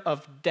defeater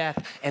of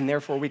death, and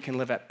therefore we can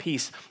live at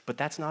peace. But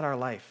that's not our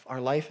life. Our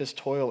life is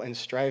toil and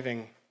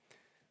striving.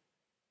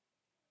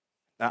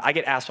 I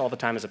get asked all the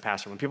time as a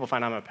pastor. When people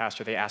find out I'm a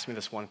pastor, they ask me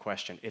this one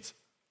question. It's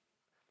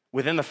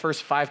within the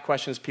first 5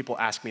 questions people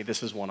ask me,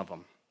 this is one of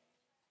them.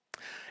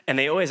 And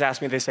they always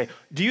ask me, they say,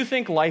 do you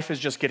think life is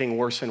just getting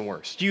worse and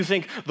worse? Do you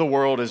think the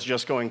world is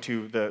just going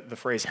to, the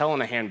phrase, hell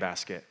in a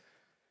handbasket?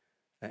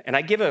 And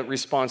I give a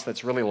response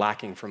that's really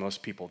lacking for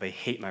most people. They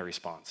hate my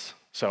response.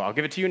 So I'll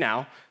give it to you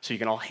now so you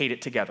can all hate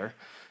it together,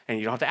 and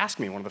you don't have to ask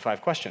me one of the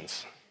 5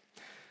 questions.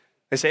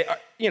 They say,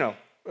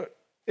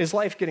 is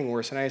life getting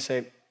worse? And I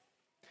say,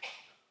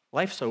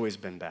 life's always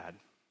been bad.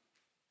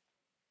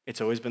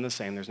 It's always been the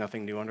same. There's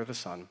nothing new under the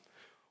sun.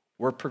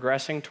 We're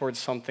progressing towards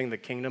something, the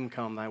kingdom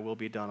come, thy will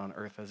be done on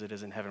earth as it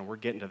is in heaven. We're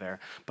getting to there.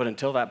 But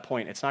until that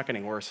point, it's not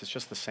getting worse. It's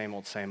just the same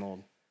old, same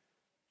old.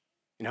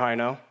 You know how I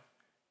know?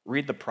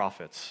 Read the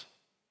prophets.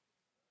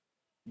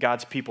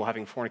 God's people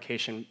having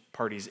fornication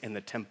parties in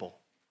the temple.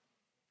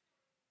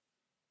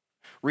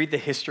 Read the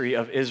history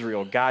of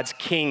Israel. God's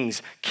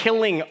kings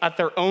killing at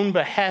their own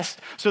behest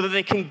so that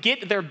they can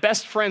get their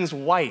best friend's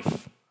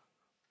wife.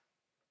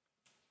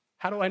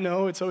 How do I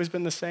know it's always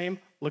been the same?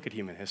 Look at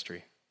human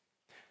history.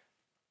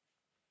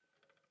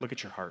 Look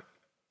at your heart.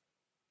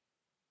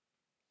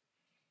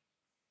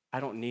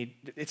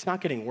 It's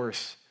not getting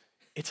worse.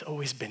 It's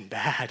always been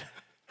bad.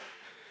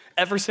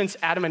 Ever since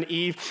Adam and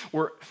Eve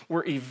were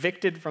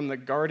evicted from the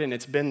garden,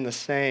 it's been the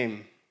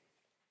same.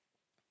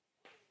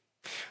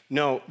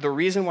 No, the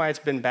reason why it's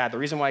been bad, the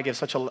reason why I give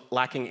such a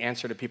lacking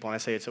answer to people and I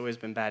say it's always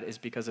been bad is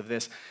because of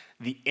this.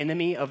 The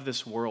enemy of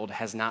this world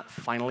has not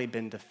finally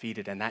been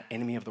defeated, and that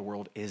enemy of the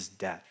world is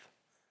death.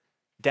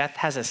 Death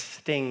has a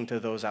sting to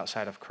those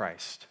outside of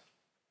Christ.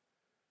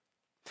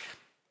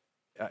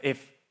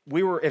 If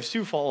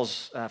Sioux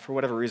Falls, for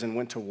whatever reason,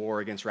 went to war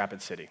against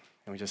Rapid City,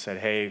 and we just said,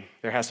 hey,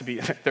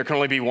 there can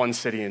only be one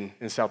city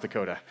in South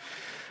Dakota.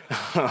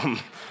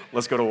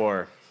 Let's go to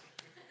war.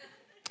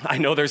 I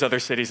know there's other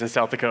cities in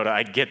South Dakota.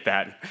 I get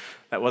that.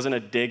 That wasn't a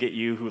dig at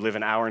you who live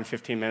an hour and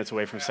 15 minutes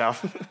away from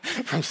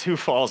from Sioux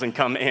Falls and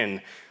come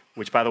in,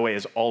 which, by the way,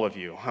 is all of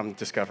you, I'm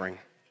discovering.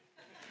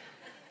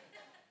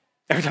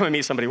 Every time I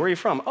meet somebody, where are you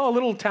from? Oh, a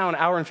little town,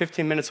 hour and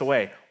 15 minutes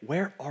away.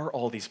 Where are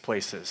all these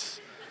places?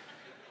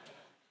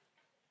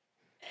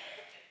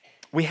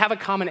 We have a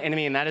common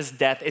enemy, and that is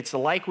death. It's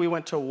like we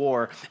went to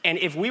war. And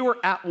if we were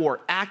at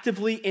war,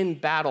 actively in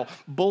battle,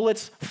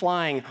 bullets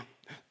flying,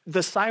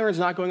 the siren's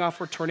not going off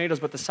for tornadoes,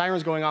 but the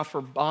siren's going off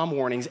for bomb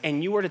warnings,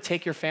 and you were to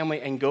take your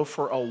family and go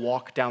for a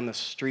walk down the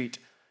street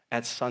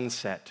at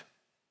sunset,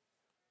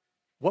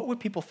 what would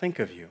people think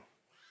of you?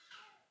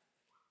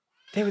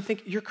 They would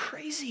think, you're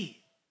crazy.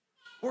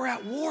 We're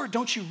at war.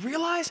 Don't you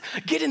realize?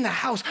 Get in the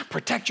house.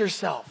 Protect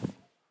yourself.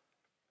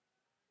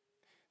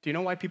 Do you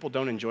know why people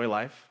don't enjoy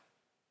life?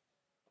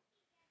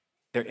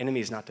 Their enemy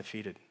is not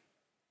defeated.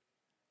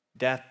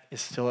 Death is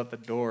still at the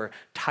door.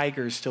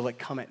 Tigers still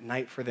come at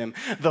night for them.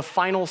 The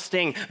final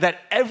sting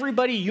that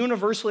everybody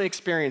universally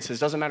experiences,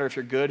 doesn't matter if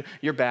you're good,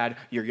 you're bad,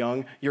 you're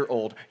young, you're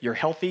old, you're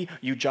healthy,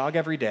 you jog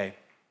every day.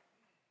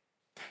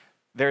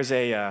 There's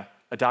a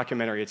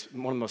documentary. It's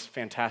one of the most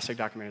fantastic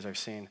documentaries I've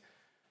seen.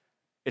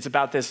 It's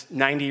about this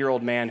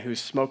 90-year-old man who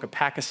smoked a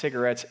pack of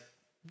cigarettes,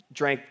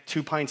 drank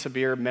 2 pints of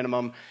beer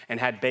minimum, and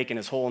had bacon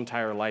his whole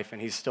entire life,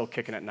 and he's still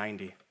kicking at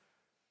 90.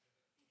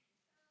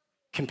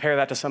 Compare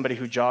that to somebody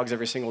who jogs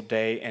every single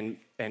day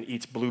and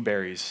eats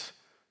blueberries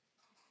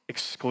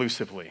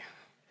exclusively.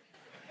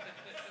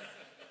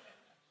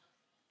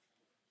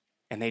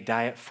 And they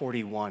die at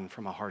 41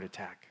 from a heart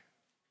attack.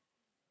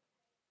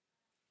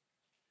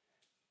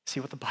 See,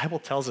 what the Bible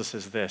tells us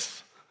is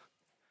this.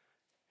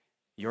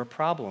 Your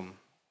problem,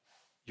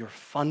 your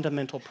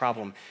fundamental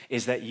problem,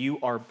 is that you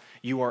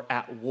are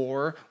at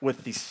war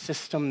with the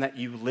system that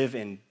you live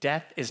in.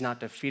 Death is not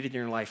defeated in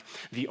your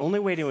life. The only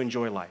way to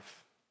enjoy life,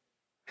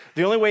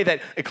 the only way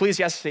that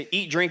Ecclesiastes says,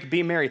 eat, drink,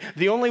 be merry,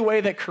 the only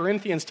way that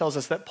Corinthians tells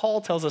us, that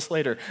Paul tells us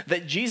later,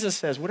 that Jesus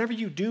says, whatever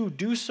you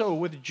do so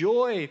with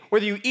joy.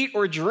 Whether you eat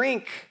or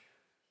drink,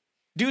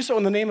 do so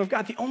in the name of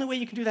God. The only way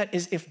you can do that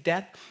is if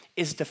death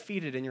is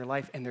defeated in your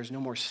life and there's no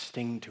more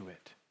sting to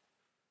it.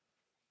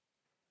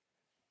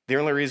 The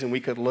only reason we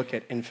could look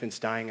at infants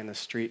dying in the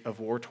street of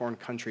war-torn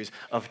countries,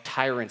 of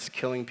tyrants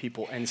killing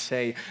people, and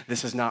say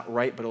this is not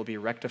right, but it'll be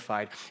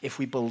rectified, if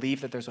we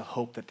believe that there's a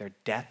hope that their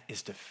death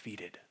is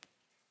defeated.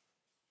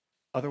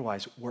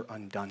 Otherwise, we're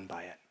undone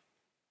by it.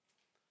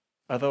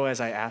 Otherwise,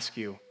 I ask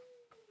you,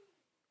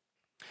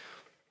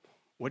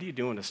 what are you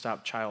doing to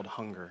stop child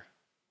hunger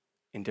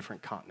in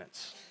different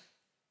continents?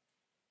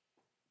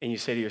 And you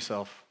say to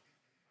yourself,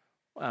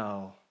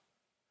 well,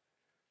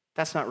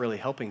 that's not really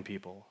helping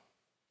people.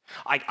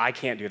 I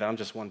can't do that. I'm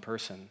just one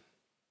person.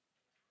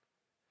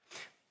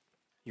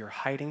 You're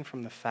hiding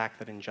from the fact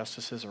that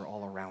injustices are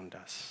all around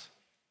us.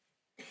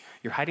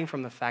 You're hiding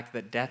from the fact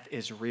that death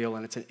is real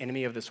and it's an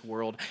enemy of this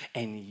world.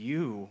 And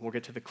you, we'll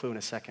get to the clue in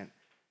a second,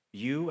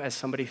 you as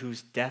somebody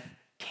whose death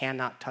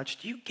cannot touch,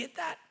 do you get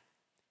that?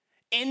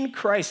 In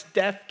Christ,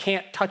 death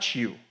can't touch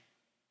you.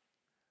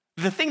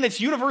 The thing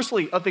that's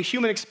universally of the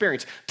human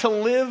experience, to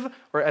live,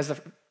 or as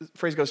the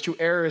phrase goes, to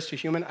err is to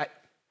human.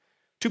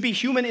 To be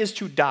human is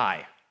to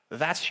die.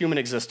 That's human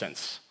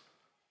existence.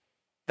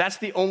 That's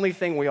the only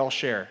thing we all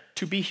share.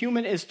 To be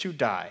human is to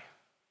die.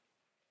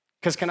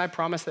 Because can I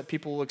promise that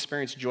people will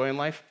experience joy in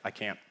life? I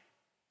can't.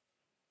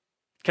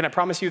 Can I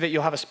promise you that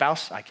you'll have a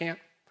spouse? I can't.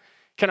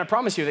 Can I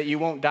promise you that you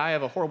won't die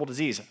of a horrible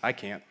disease? I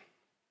can't.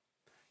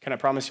 Can I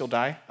promise you'll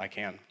die? I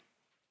can.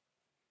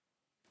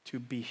 To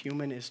be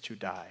human is to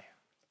die.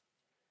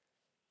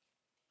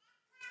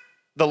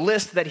 The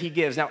list that he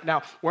gives,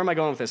 now, where am I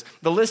going with this?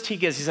 The list he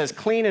gives, he says,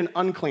 clean and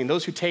unclean,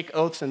 those who take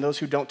oaths and those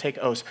who don't take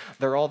oaths,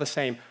 they're all the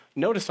same.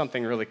 Notice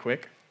something really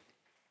quick.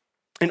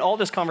 In all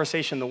this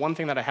conversation, the one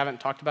thing that I haven't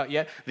talked about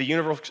yet, the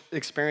universal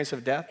experience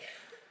of death,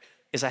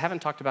 is I haven't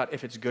talked about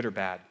if it's good or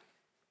bad.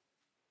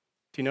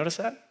 Do you notice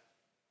that?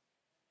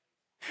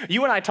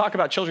 You and I talk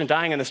about children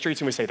dying in the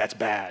streets and we say, that's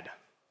bad.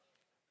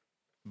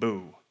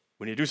 Boo.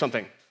 We need to do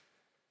something.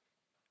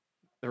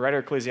 The writer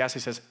of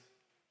Ecclesiastes says,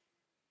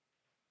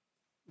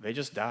 they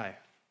just die.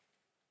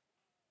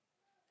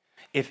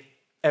 If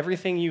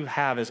everything you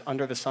have is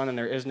under the sun and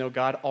there is no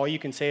God, all you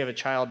can say of a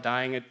child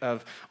dying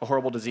of a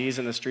horrible disease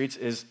in the streets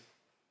is,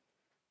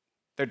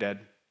 they're dead.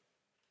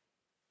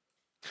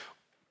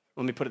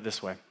 Let me put it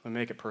this way. Let me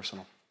make it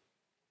personal.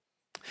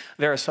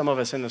 There are some of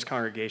us in this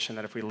congregation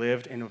that if we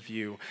lived in a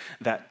view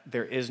that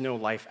there is no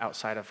life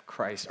outside of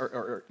Christ,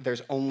 or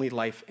there's only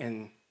life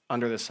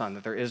under the sun,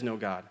 that there is no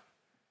God,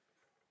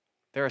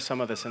 There are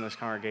some of us in this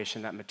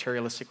congregation that,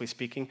 materialistically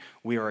speaking,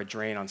 we are a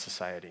drain on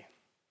society.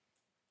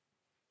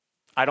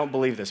 I don't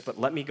believe this, but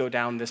let me go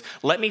down this.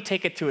 Let me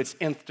take it to its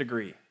nth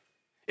degree.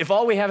 If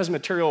all we have is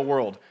material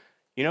world,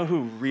 you know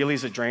who really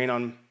is a drain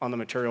on the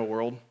material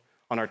world?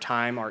 On our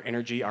time, our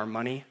energy, our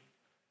money?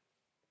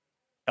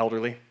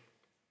 Elderly.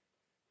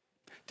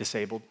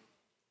 Disabled.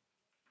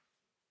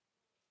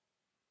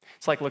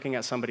 It's like looking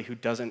at somebody who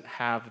doesn't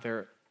have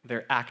their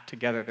act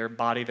together, their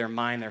body, their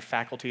mind, their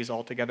faculties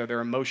all together,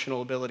 their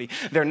emotional ability.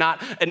 They're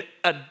not an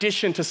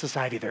addition to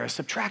society, they're a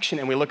subtraction.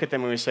 And we look at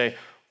them and we say,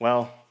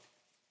 well,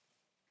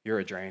 you're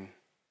a drain.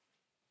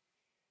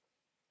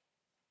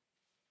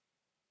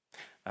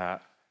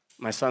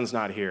 My son's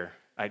not here.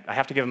 I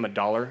have to give him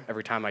 $1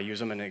 every time I use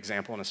him in an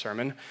example in a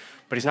sermon,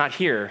 but he's not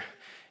here,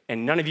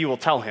 and none of you will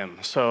tell him.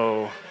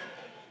 So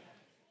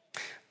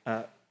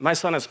my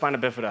son has spina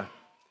bifida.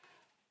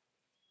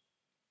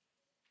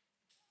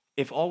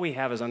 If all we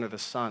have is under the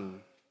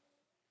sun,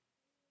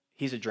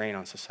 he's a drain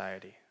on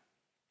society.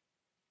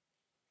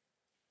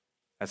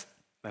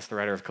 That's the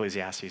writer of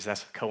Ecclesiastes.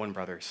 That's the Cohen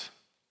brothers.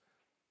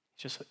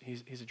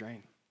 He's a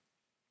drain.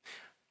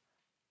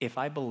 If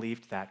I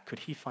believed that, could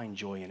he find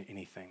joy in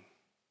anything?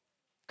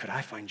 Could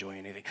I find joy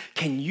in anything?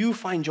 Can you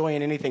find joy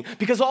in anything?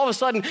 Because all of a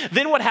sudden,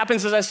 then what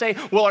happens is I say,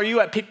 well, are you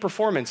at peak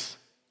performance?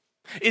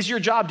 Is your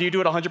job, do you do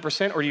it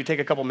 100%, or do you take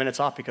a couple minutes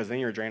off because then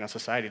you're a drain on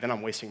society, then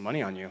I'm wasting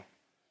money on you?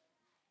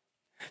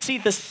 See,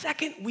 the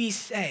second we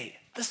say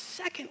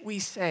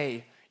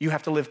you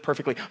have to live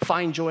perfectly,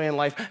 find joy in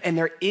life, and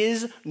there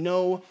is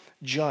no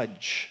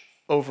judge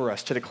over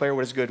us to declare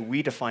what is good,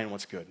 we define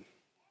what's good.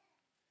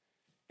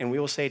 And we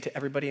will say to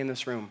everybody in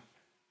this room,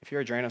 if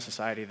you're a drain on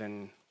society,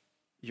 then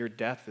your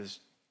death is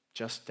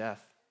just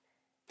death.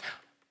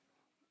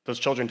 Those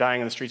children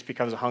dying in the streets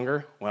because of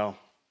hunger, well,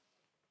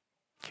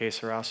 que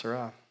sera,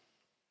 sera.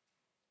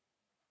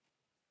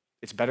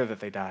 It's better that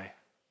they die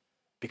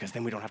because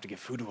then we don't have to give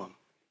food to them.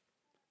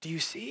 Do you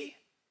see?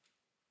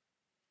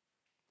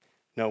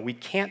 No, we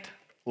can't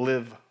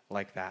live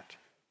like that.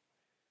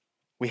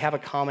 We have a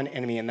common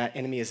enemy, and that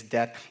enemy is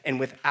death. And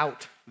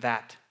without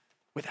that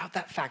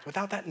fact,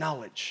 without that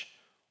knowledge,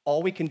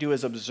 all we can do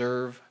is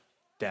observe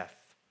death,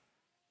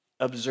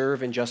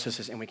 observe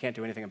injustices, and we can't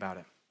do anything about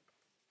it.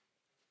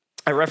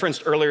 I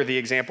referenced earlier the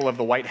example of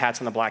the white hats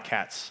and the black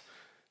hats.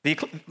 The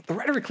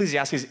writer of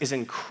Ecclesiastes is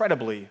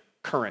incredibly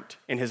current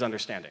in his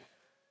understanding.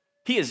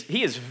 He is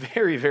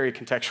very, very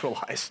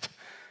contextualized.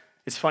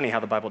 It's funny how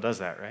the Bible does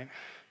that, right?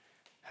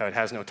 How it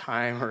has no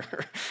time or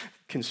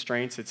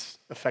constraints. It's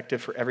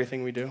effective for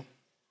everything we do.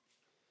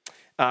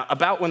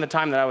 About when the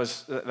time that I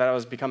was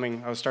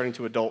starting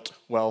to adult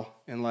well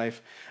in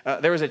life,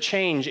 there was a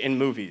change in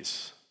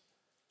movies.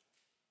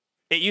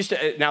 It used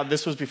to, now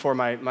this was before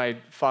my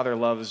father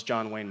loves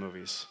John Wayne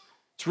movies.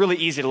 It's really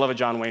easy to love a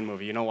John Wayne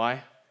movie. You know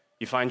why?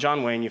 You find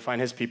John Wayne, you find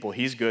his people,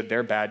 he's good,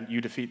 they're bad, you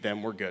defeat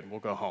them, we're good,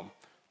 we'll go home.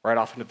 Right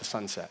off into the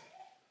sunset.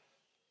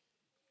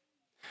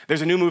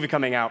 There's a new movie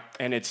coming out,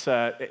 and it's,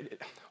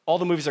 all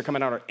the movies that are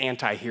coming out are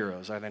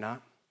anti-heroes, are they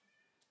not?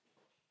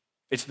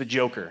 It's the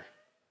Joker.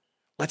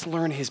 Let's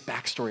learn his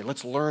backstory.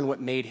 Let's learn what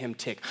made him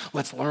tick.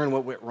 Let's learn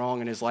what went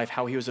wrong in his life,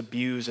 how he was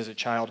abused as a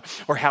child,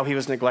 or how he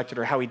was neglected,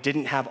 or how he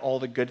didn't have all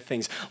the good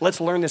things.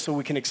 Let's learn this so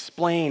we can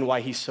explain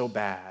why he's so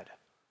bad.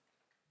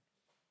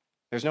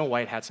 There's no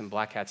white hats and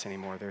black hats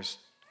anymore. There's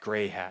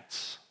gray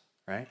hats,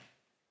 right?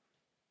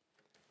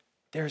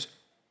 There's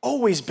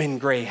always been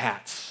gray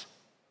hats.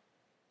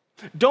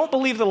 Don't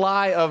believe the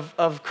lie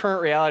of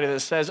current reality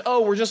that says,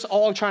 oh, we're just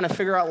all trying to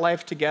figure out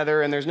life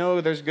together, and there's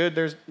no good,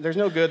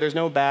 there's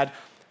no bad.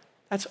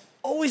 That's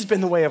always been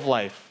the way of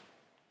life.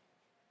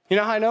 You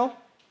know how I know?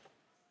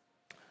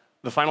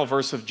 The final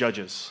verse of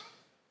Judges.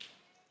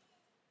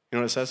 You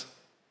know what it says?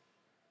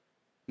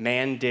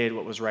 Man did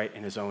what was right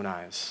in his own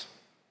eyes.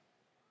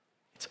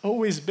 It's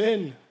always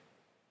been.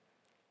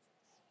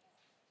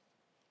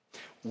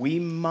 We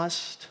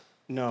must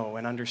know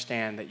and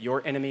understand that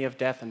your enemy of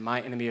death and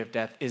my enemy of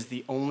death is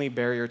the only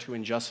barrier to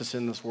injustice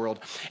in this world.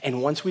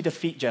 And once we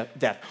defeat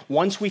death,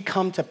 once we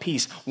come to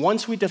peace,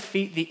 once we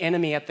defeat the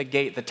enemy at the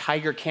gate, the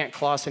tiger can't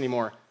claw us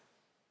anymore.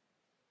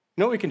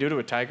 You know what we can do to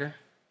a tiger?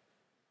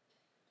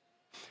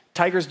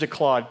 Tiger's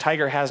declawed.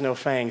 Tiger has no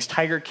fangs.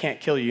 Tiger can't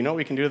kill you. You know what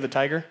we can do to the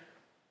tiger?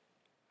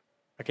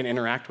 I can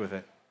interact with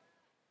it.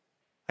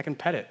 I can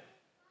pet it.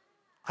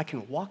 I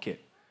can walk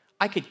it.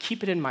 I could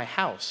keep it in my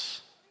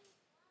house.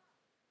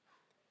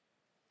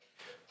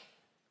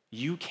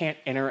 You can't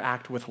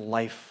interact with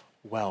life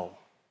well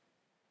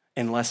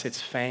unless its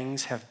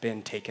fangs have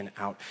been taken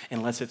out,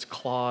 unless its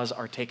claws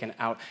are taken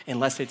out,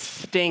 unless its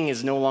sting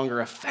is no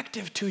longer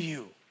effective to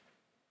you.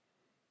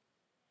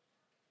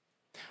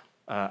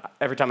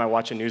 Every time I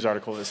watch a news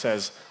article that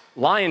says,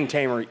 lion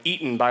tamer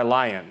eaten by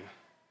lion, you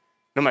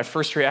know my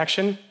first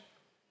reaction?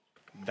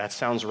 That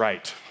sounds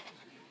right.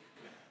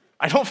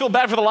 I don't feel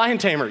bad for the lion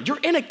tamer. You're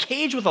in a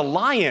cage with a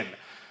lion.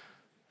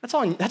 That's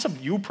a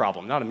you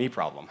problem, not a me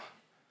problem.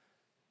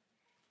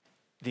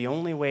 The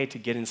only way to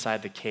get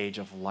inside the cage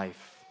of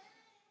life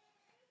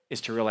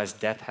is to realize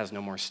death has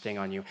no more sting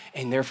on you,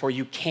 and therefore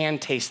you can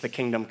taste the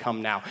kingdom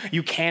come now.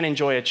 You can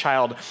enjoy a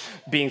child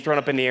being thrown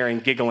up in the air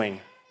and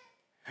giggling.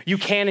 You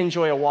can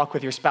enjoy a walk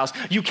with your spouse.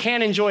 You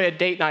can enjoy a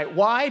date night.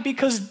 Why?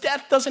 Because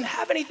death doesn't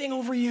have anything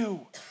over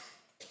you.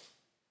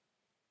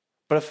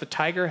 But if the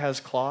tiger has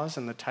claws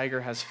and the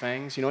tiger has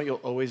fangs, you know what you'll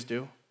always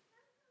do?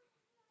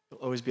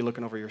 You'll always be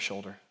looking over your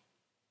shoulder.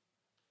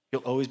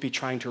 You'll always be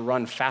trying to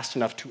run fast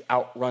enough to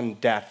outrun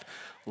death.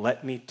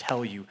 Let me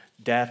tell you,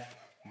 death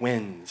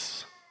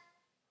wins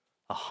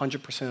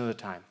 100% of the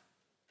time.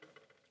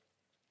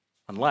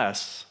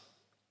 Unless,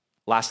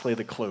 lastly,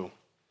 the clue.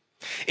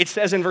 It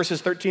says in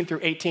verses 13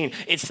 through 18,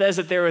 it says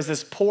that there was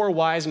this poor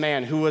wise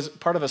man who was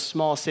part of a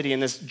small city,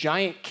 and this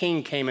giant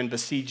king came and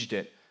besieged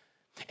it.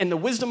 And the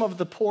wisdom of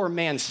the poor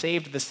man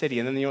saved the city.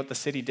 And then you know what the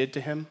city did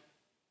to him?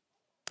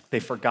 They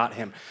forgot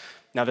him.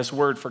 Now, this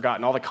word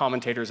forgotten, all the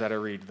commentators that I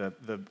read,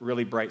 the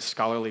really bright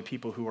scholarly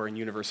people who are in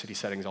university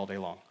settings all day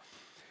long,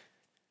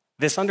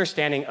 this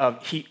understanding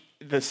of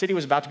the city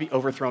was about to be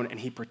overthrown and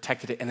he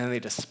protected it, and then they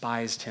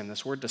despised him.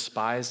 This word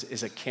despised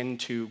is akin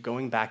to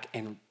going back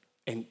and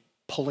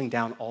pulling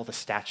down all the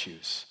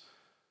statues,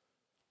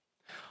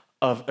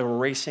 of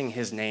erasing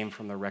his name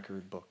from the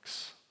record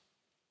books,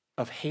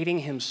 of hating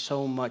him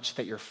so much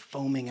that you're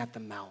foaming at the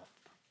mouth.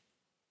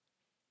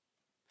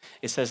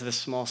 It says this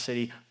small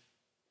city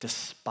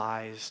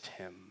despised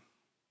him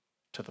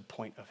to the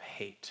point of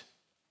hate,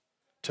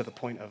 to the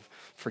point of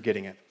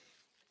forgetting it.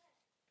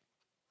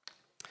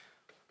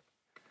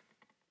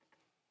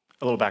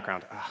 A little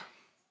background,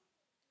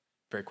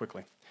 very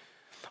quickly.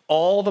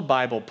 All the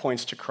Bible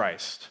points to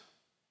Christ.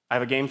 I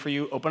have a game for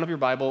you. Open up your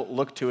Bible,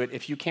 look to it.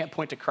 If you can't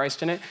point to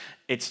Christ in it,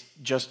 it's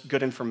just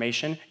good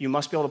information. You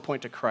must be able to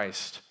point to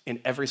Christ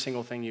in every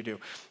single thing you do.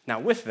 Now,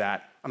 with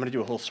that, I'm going to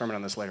do a whole sermon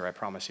on this later, I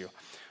promise you.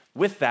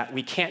 With that,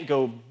 we can't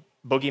go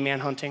boogeyman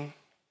hunting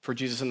for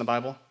Jesus in the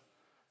Bible.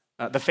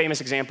 The famous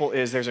example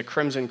is there's a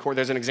crimson cord.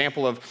 There's an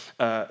example of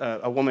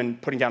a woman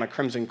putting down a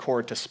crimson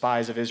cord to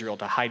spies of Israel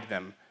to hide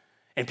them.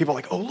 And people are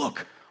like, oh,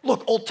 look,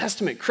 Old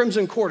Testament,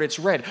 crimson cord, it's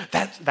red.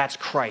 That's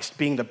Christ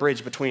being the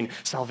bridge between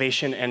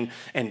salvation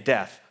and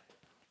death.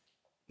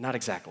 Not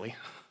exactly.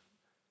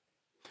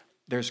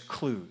 There's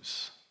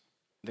clues.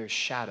 There's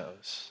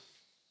shadows.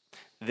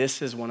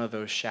 This is one of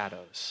those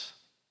shadows.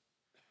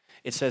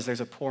 It says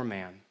there's a poor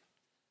man.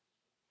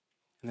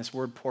 And this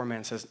word poor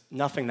man says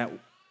nothing that,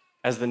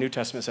 as the New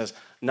Testament says,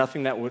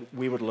 nothing that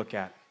we would look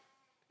at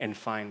and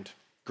find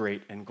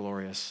great and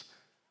glorious.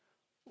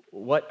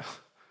 What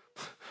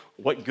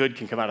good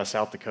can come out of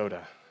South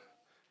Dakota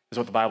is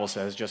what the Bible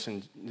says, just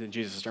in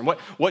Jesus' term.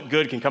 What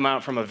good can come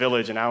out from a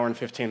village an hour and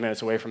 15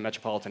 minutes away from a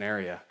metropolitan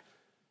area?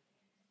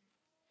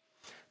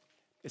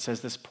 It says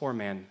this poor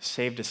man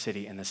saved a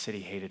city and the city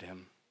hated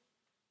him.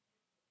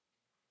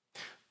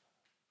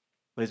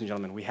 Ladies and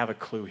gentlemen, we have a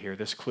clue here.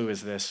 This clue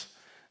is this.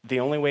 The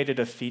only way to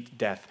defeat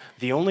death,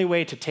 the only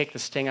way to take the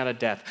sting out of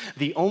death,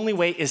 the only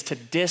way is to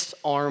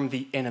disarm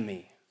the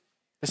enemy.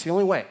 That's the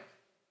only way.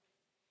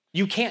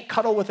 You can't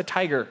cuddle with a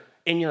tiger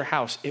in your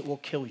house. It will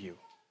kill you.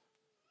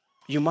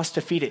 You must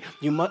defeat it.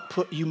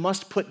 You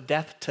must put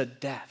death to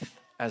death,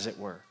 as it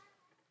were.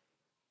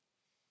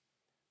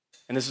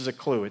 And this is a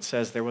clue. It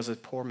says there was a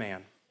poor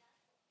man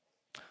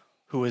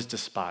who was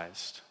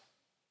despised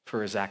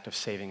for his act of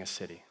saving a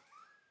city.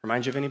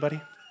 Remind you of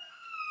anybody?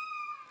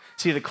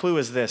 See, the clue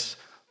is this.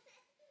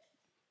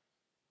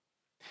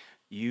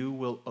 You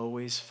will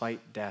always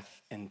fight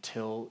death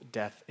until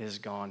death is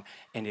gone.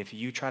 And if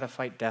you try to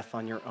fight death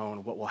on your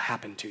own, what will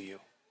happen to you?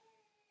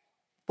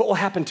 What will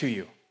happen to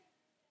you?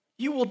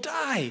 You will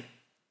die.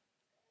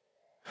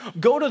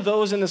 Go to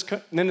those in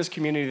this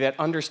community that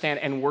understand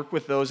and work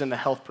with those in the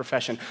health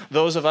profession.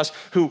 Those of us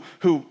who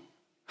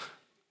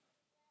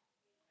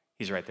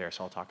he's right there,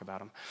 so I'll talk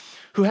about him,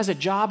 who has a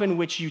job in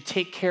which you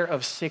take care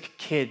of sick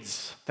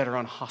kids that are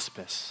on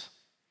hospice.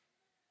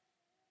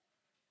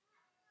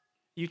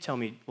 You tell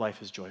me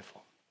life is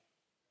joyful,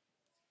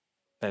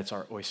 that it's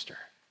our oyster.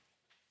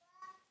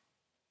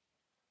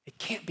 It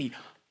can't be.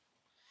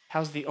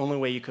 How's the only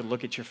way you could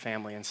look at your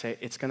family and say,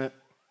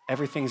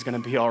 everything's gonna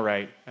be all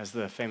right, as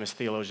the famous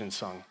theologian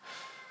sung.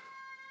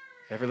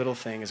 Every little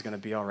thing is gonna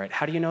be all right.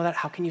 How do you know that?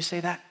 How can you say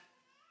that?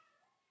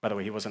 By the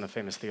way, he wasn't a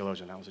famous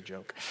theologian, that was a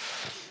joke.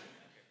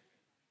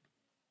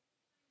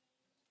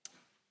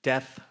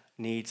 Death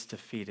needs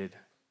defeated.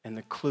 And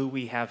the clue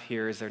we have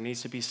here is there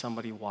needs to be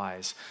somebody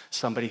wise,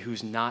 somebody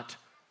who's not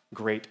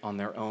great on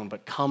their own,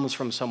 but comes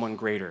from someone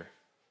greater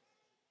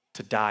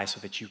to die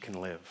so that you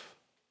can live.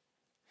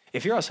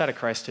 If you're outside of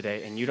Christ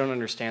today and you don't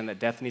understand that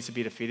death needs to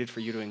be defeated for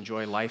you to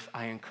enjoy life,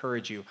 I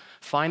encourage you,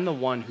 find the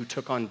one who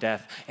took on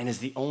death and is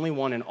the only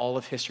one in all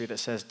of history that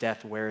says,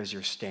 death, where is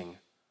your sting?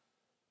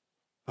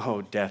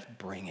 Oh, death,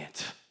 bring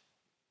it.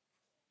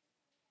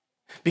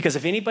 Because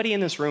if anybody in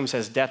this room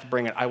says, death,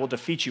 bring it, I will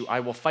defeat you, I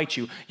will fight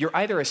you, you're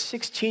either a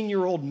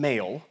 16-year-old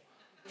male,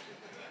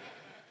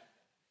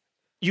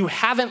 you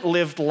haven't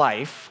lived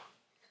life,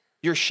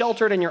 you're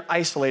sheltered and you're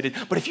isolated,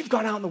 but if you've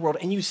gone out in the world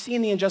and you've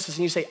seen the injustice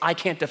and you say, I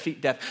can't defeat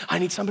death, I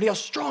need somebody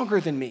else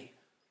stronger than me,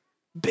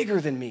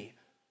 bigger than me,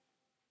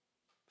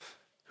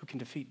 who can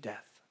defeat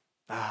death.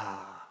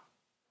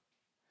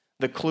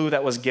 The clue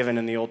that was given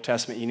in the Old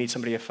Testament, you need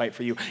somebody to fight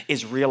for you,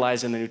 is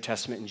realized in the New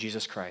Testament in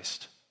Jesus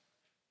Christ.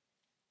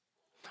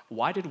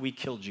 Why did we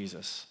kill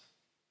Jesus?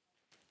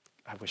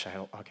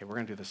 Okay, we're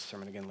going to do this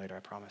sermon again later,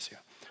 I promise you.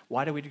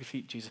 Why did we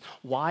defeat Jesus?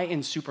 Why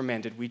in Superman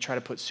did we try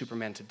to put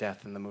Superman to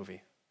death in the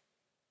movie?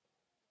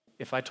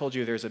 If I told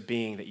you there's a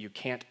being that you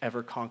can't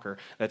ever conquer,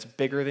 that's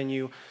bigger than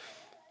you,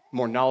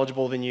 more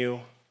knowledgeable than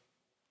you,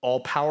 all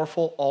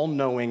powerful, all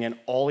knowing, and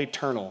all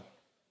eternal,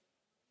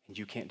 and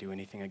you can't do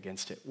anything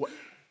against it.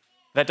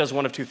 That does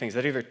one of two things.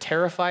 That either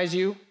terrifies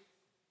you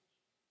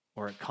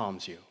or it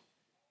calms you.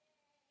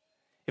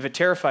 If it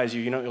terrifies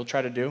you, you know what you'll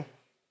try to do?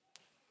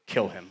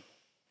 Kill him.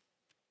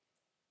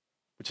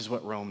 Which is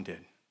what Rome did.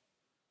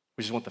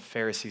 Which is what the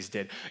Pharisees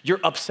did. You're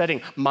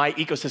upsetting my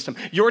ecosystem.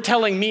 You're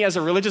telling me as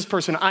a religious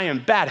person, I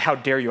am bad. How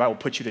dare you? I will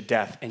put you to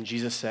death. And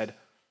Jesus said,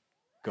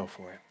 go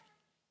for it.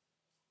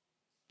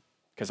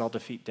 Because I'll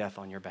defeat death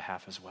on your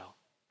behalf as well.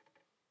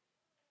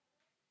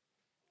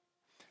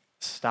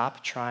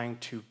 Stop trying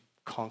to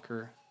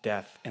conquer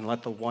death and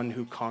let the one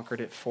who conquered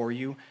it for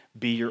you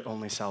be your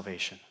only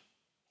salvation.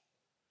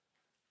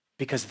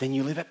 Because then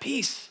you live at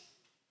peace.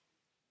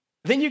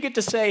 Then you get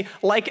to say,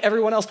 like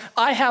everyone else,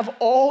 I have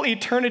all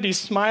eternity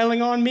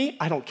smiling on me.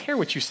 I don't care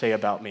what you say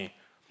about me.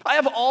 I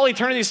have all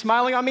eternity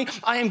smiling on me.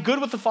 I am good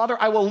with the Father.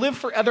 I will live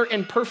forever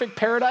in perfect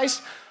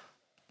paradise.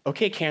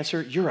 Okay,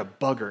 cancer, you're a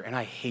bugger and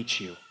I hate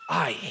you.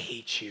 I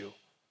hate you.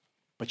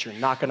 But you're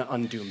not going to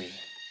undo me.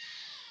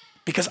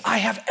 Because I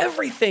have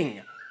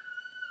everything.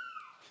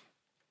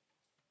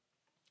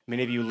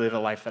 Many of you live a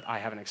life that I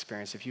haven't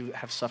experienced. If you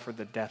have suffered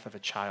the death of a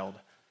child,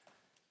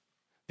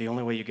 the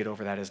only way you get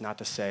over that is not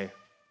to say,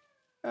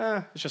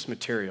 it's just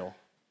material.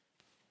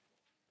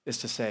 It's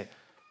to say,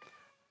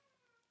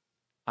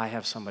 I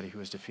have somebody who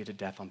has defeated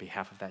death on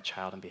behalf of that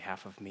child, on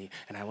behalf of me,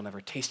 and I will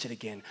never taste it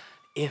again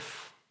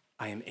if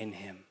I am in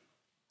him.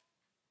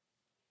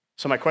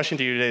 So my question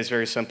to you today is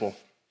very simple.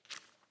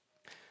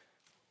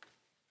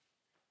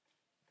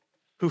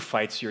 Who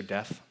fights your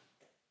death?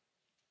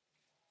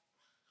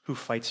 Who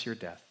fights your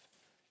death?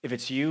 If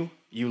it's you,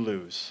 you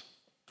lose.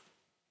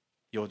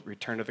 You'll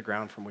return to the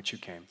ground from which you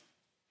came.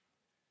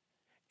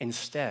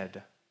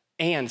 Instead,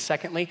 and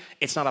secondly,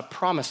 it's not a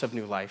promise of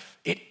new life.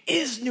 It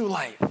is new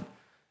life.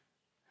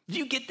 Do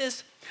you get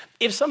this?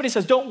 If somebody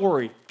says, don't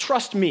worry,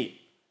 trust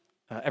me.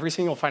 Every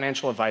single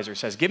financial advisor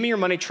says, give me your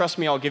money, trust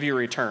me, I'll give you a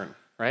return,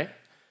 right?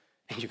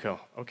 And you go,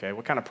 okay,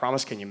 what kind of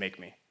promise can you make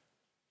me?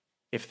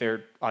 If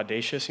they're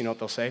audacious, you know what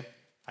they'll say?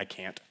 I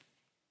can't.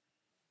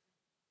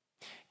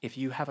 If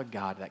you have a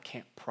God that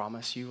can't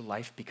promise you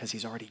life because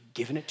he's already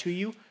given it to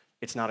you,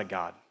 it's not a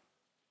God.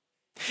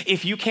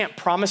 If you can't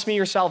promise me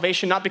your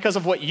salvation, not because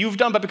of what you've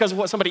done, but because of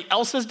what somebody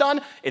else has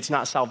done, it's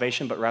not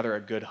salvation, but rather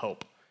a good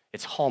hope.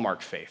 It's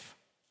Hallmark faith.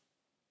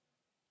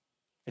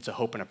 It's a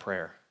hope and a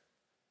prayer.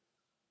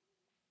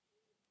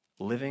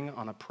 Living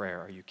on a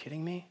prayer. Are you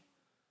kidding me?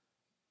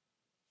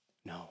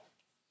 No.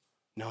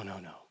 No.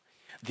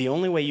 The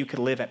only way you could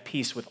live at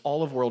peace with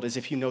all of the world is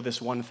if you know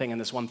this one thing and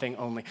this one thing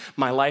only.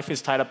 My life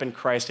is tied up in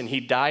Christ, and he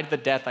died the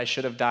death I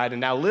should have died, and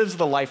now lives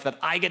the life that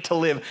I get to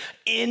live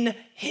in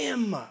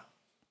him.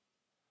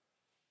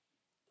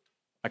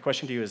 My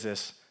question to you is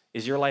this: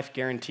 is your life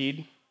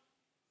guaranteed?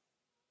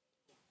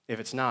 If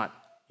it's not,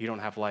 you don't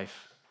have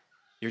life.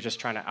 You're just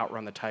trying to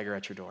outrun the tiger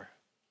at your door.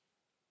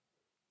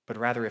 But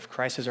rather, if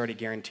Christ has already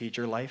guaranteed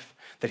your life,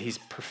 that he's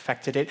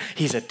perfected it,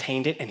 he's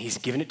attained it, and he's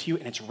given it to you,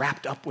 and it's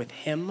wrapped up with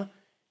him,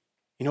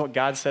 you know what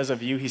God says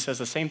of you? He says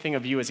the same thing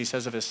of you as he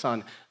says of his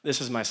son. This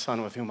is my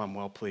son with whom I'm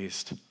well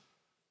pleased.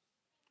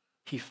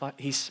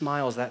 He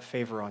smiles that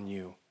favor on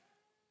you.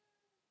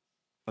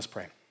 Let's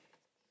pray.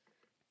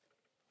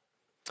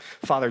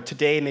 Father,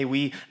 today may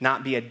we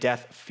not be a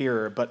death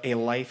fearer, but a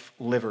life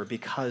liver,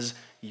 because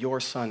your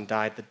son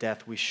died the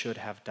death we should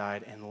have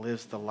died and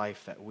lives the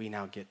life that we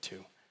now get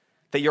to.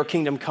 That your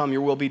kingdom come,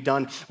 your will be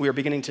done. We are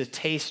beginning to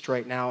taste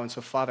right now. And so,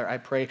 Father, I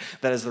pray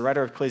that as the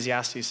writer of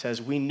Ecclesiastes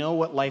says, we know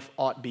what life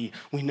ought be.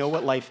 We know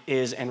what life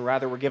is, and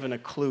rather we're given a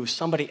clue.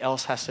 Somebody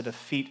else has to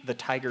defeat the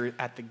tiger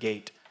at the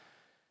gate.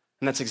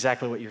 And that's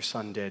exactly what your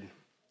son did.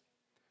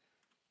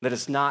 That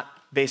it's not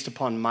based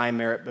upon my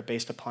merit, but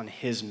based upon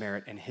his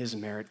merit, and his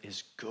merit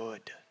is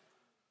good.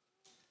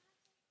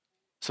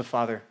 So,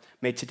 Father,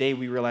 may today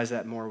we realize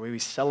that more. May we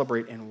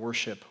celebrate and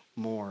worship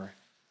more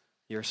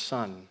your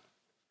son,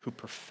 who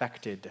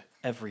perfected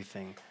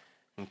everything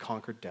and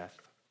conquered death.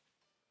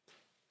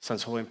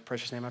 Son's holy and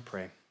precious name I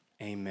pray.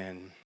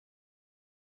 Amen.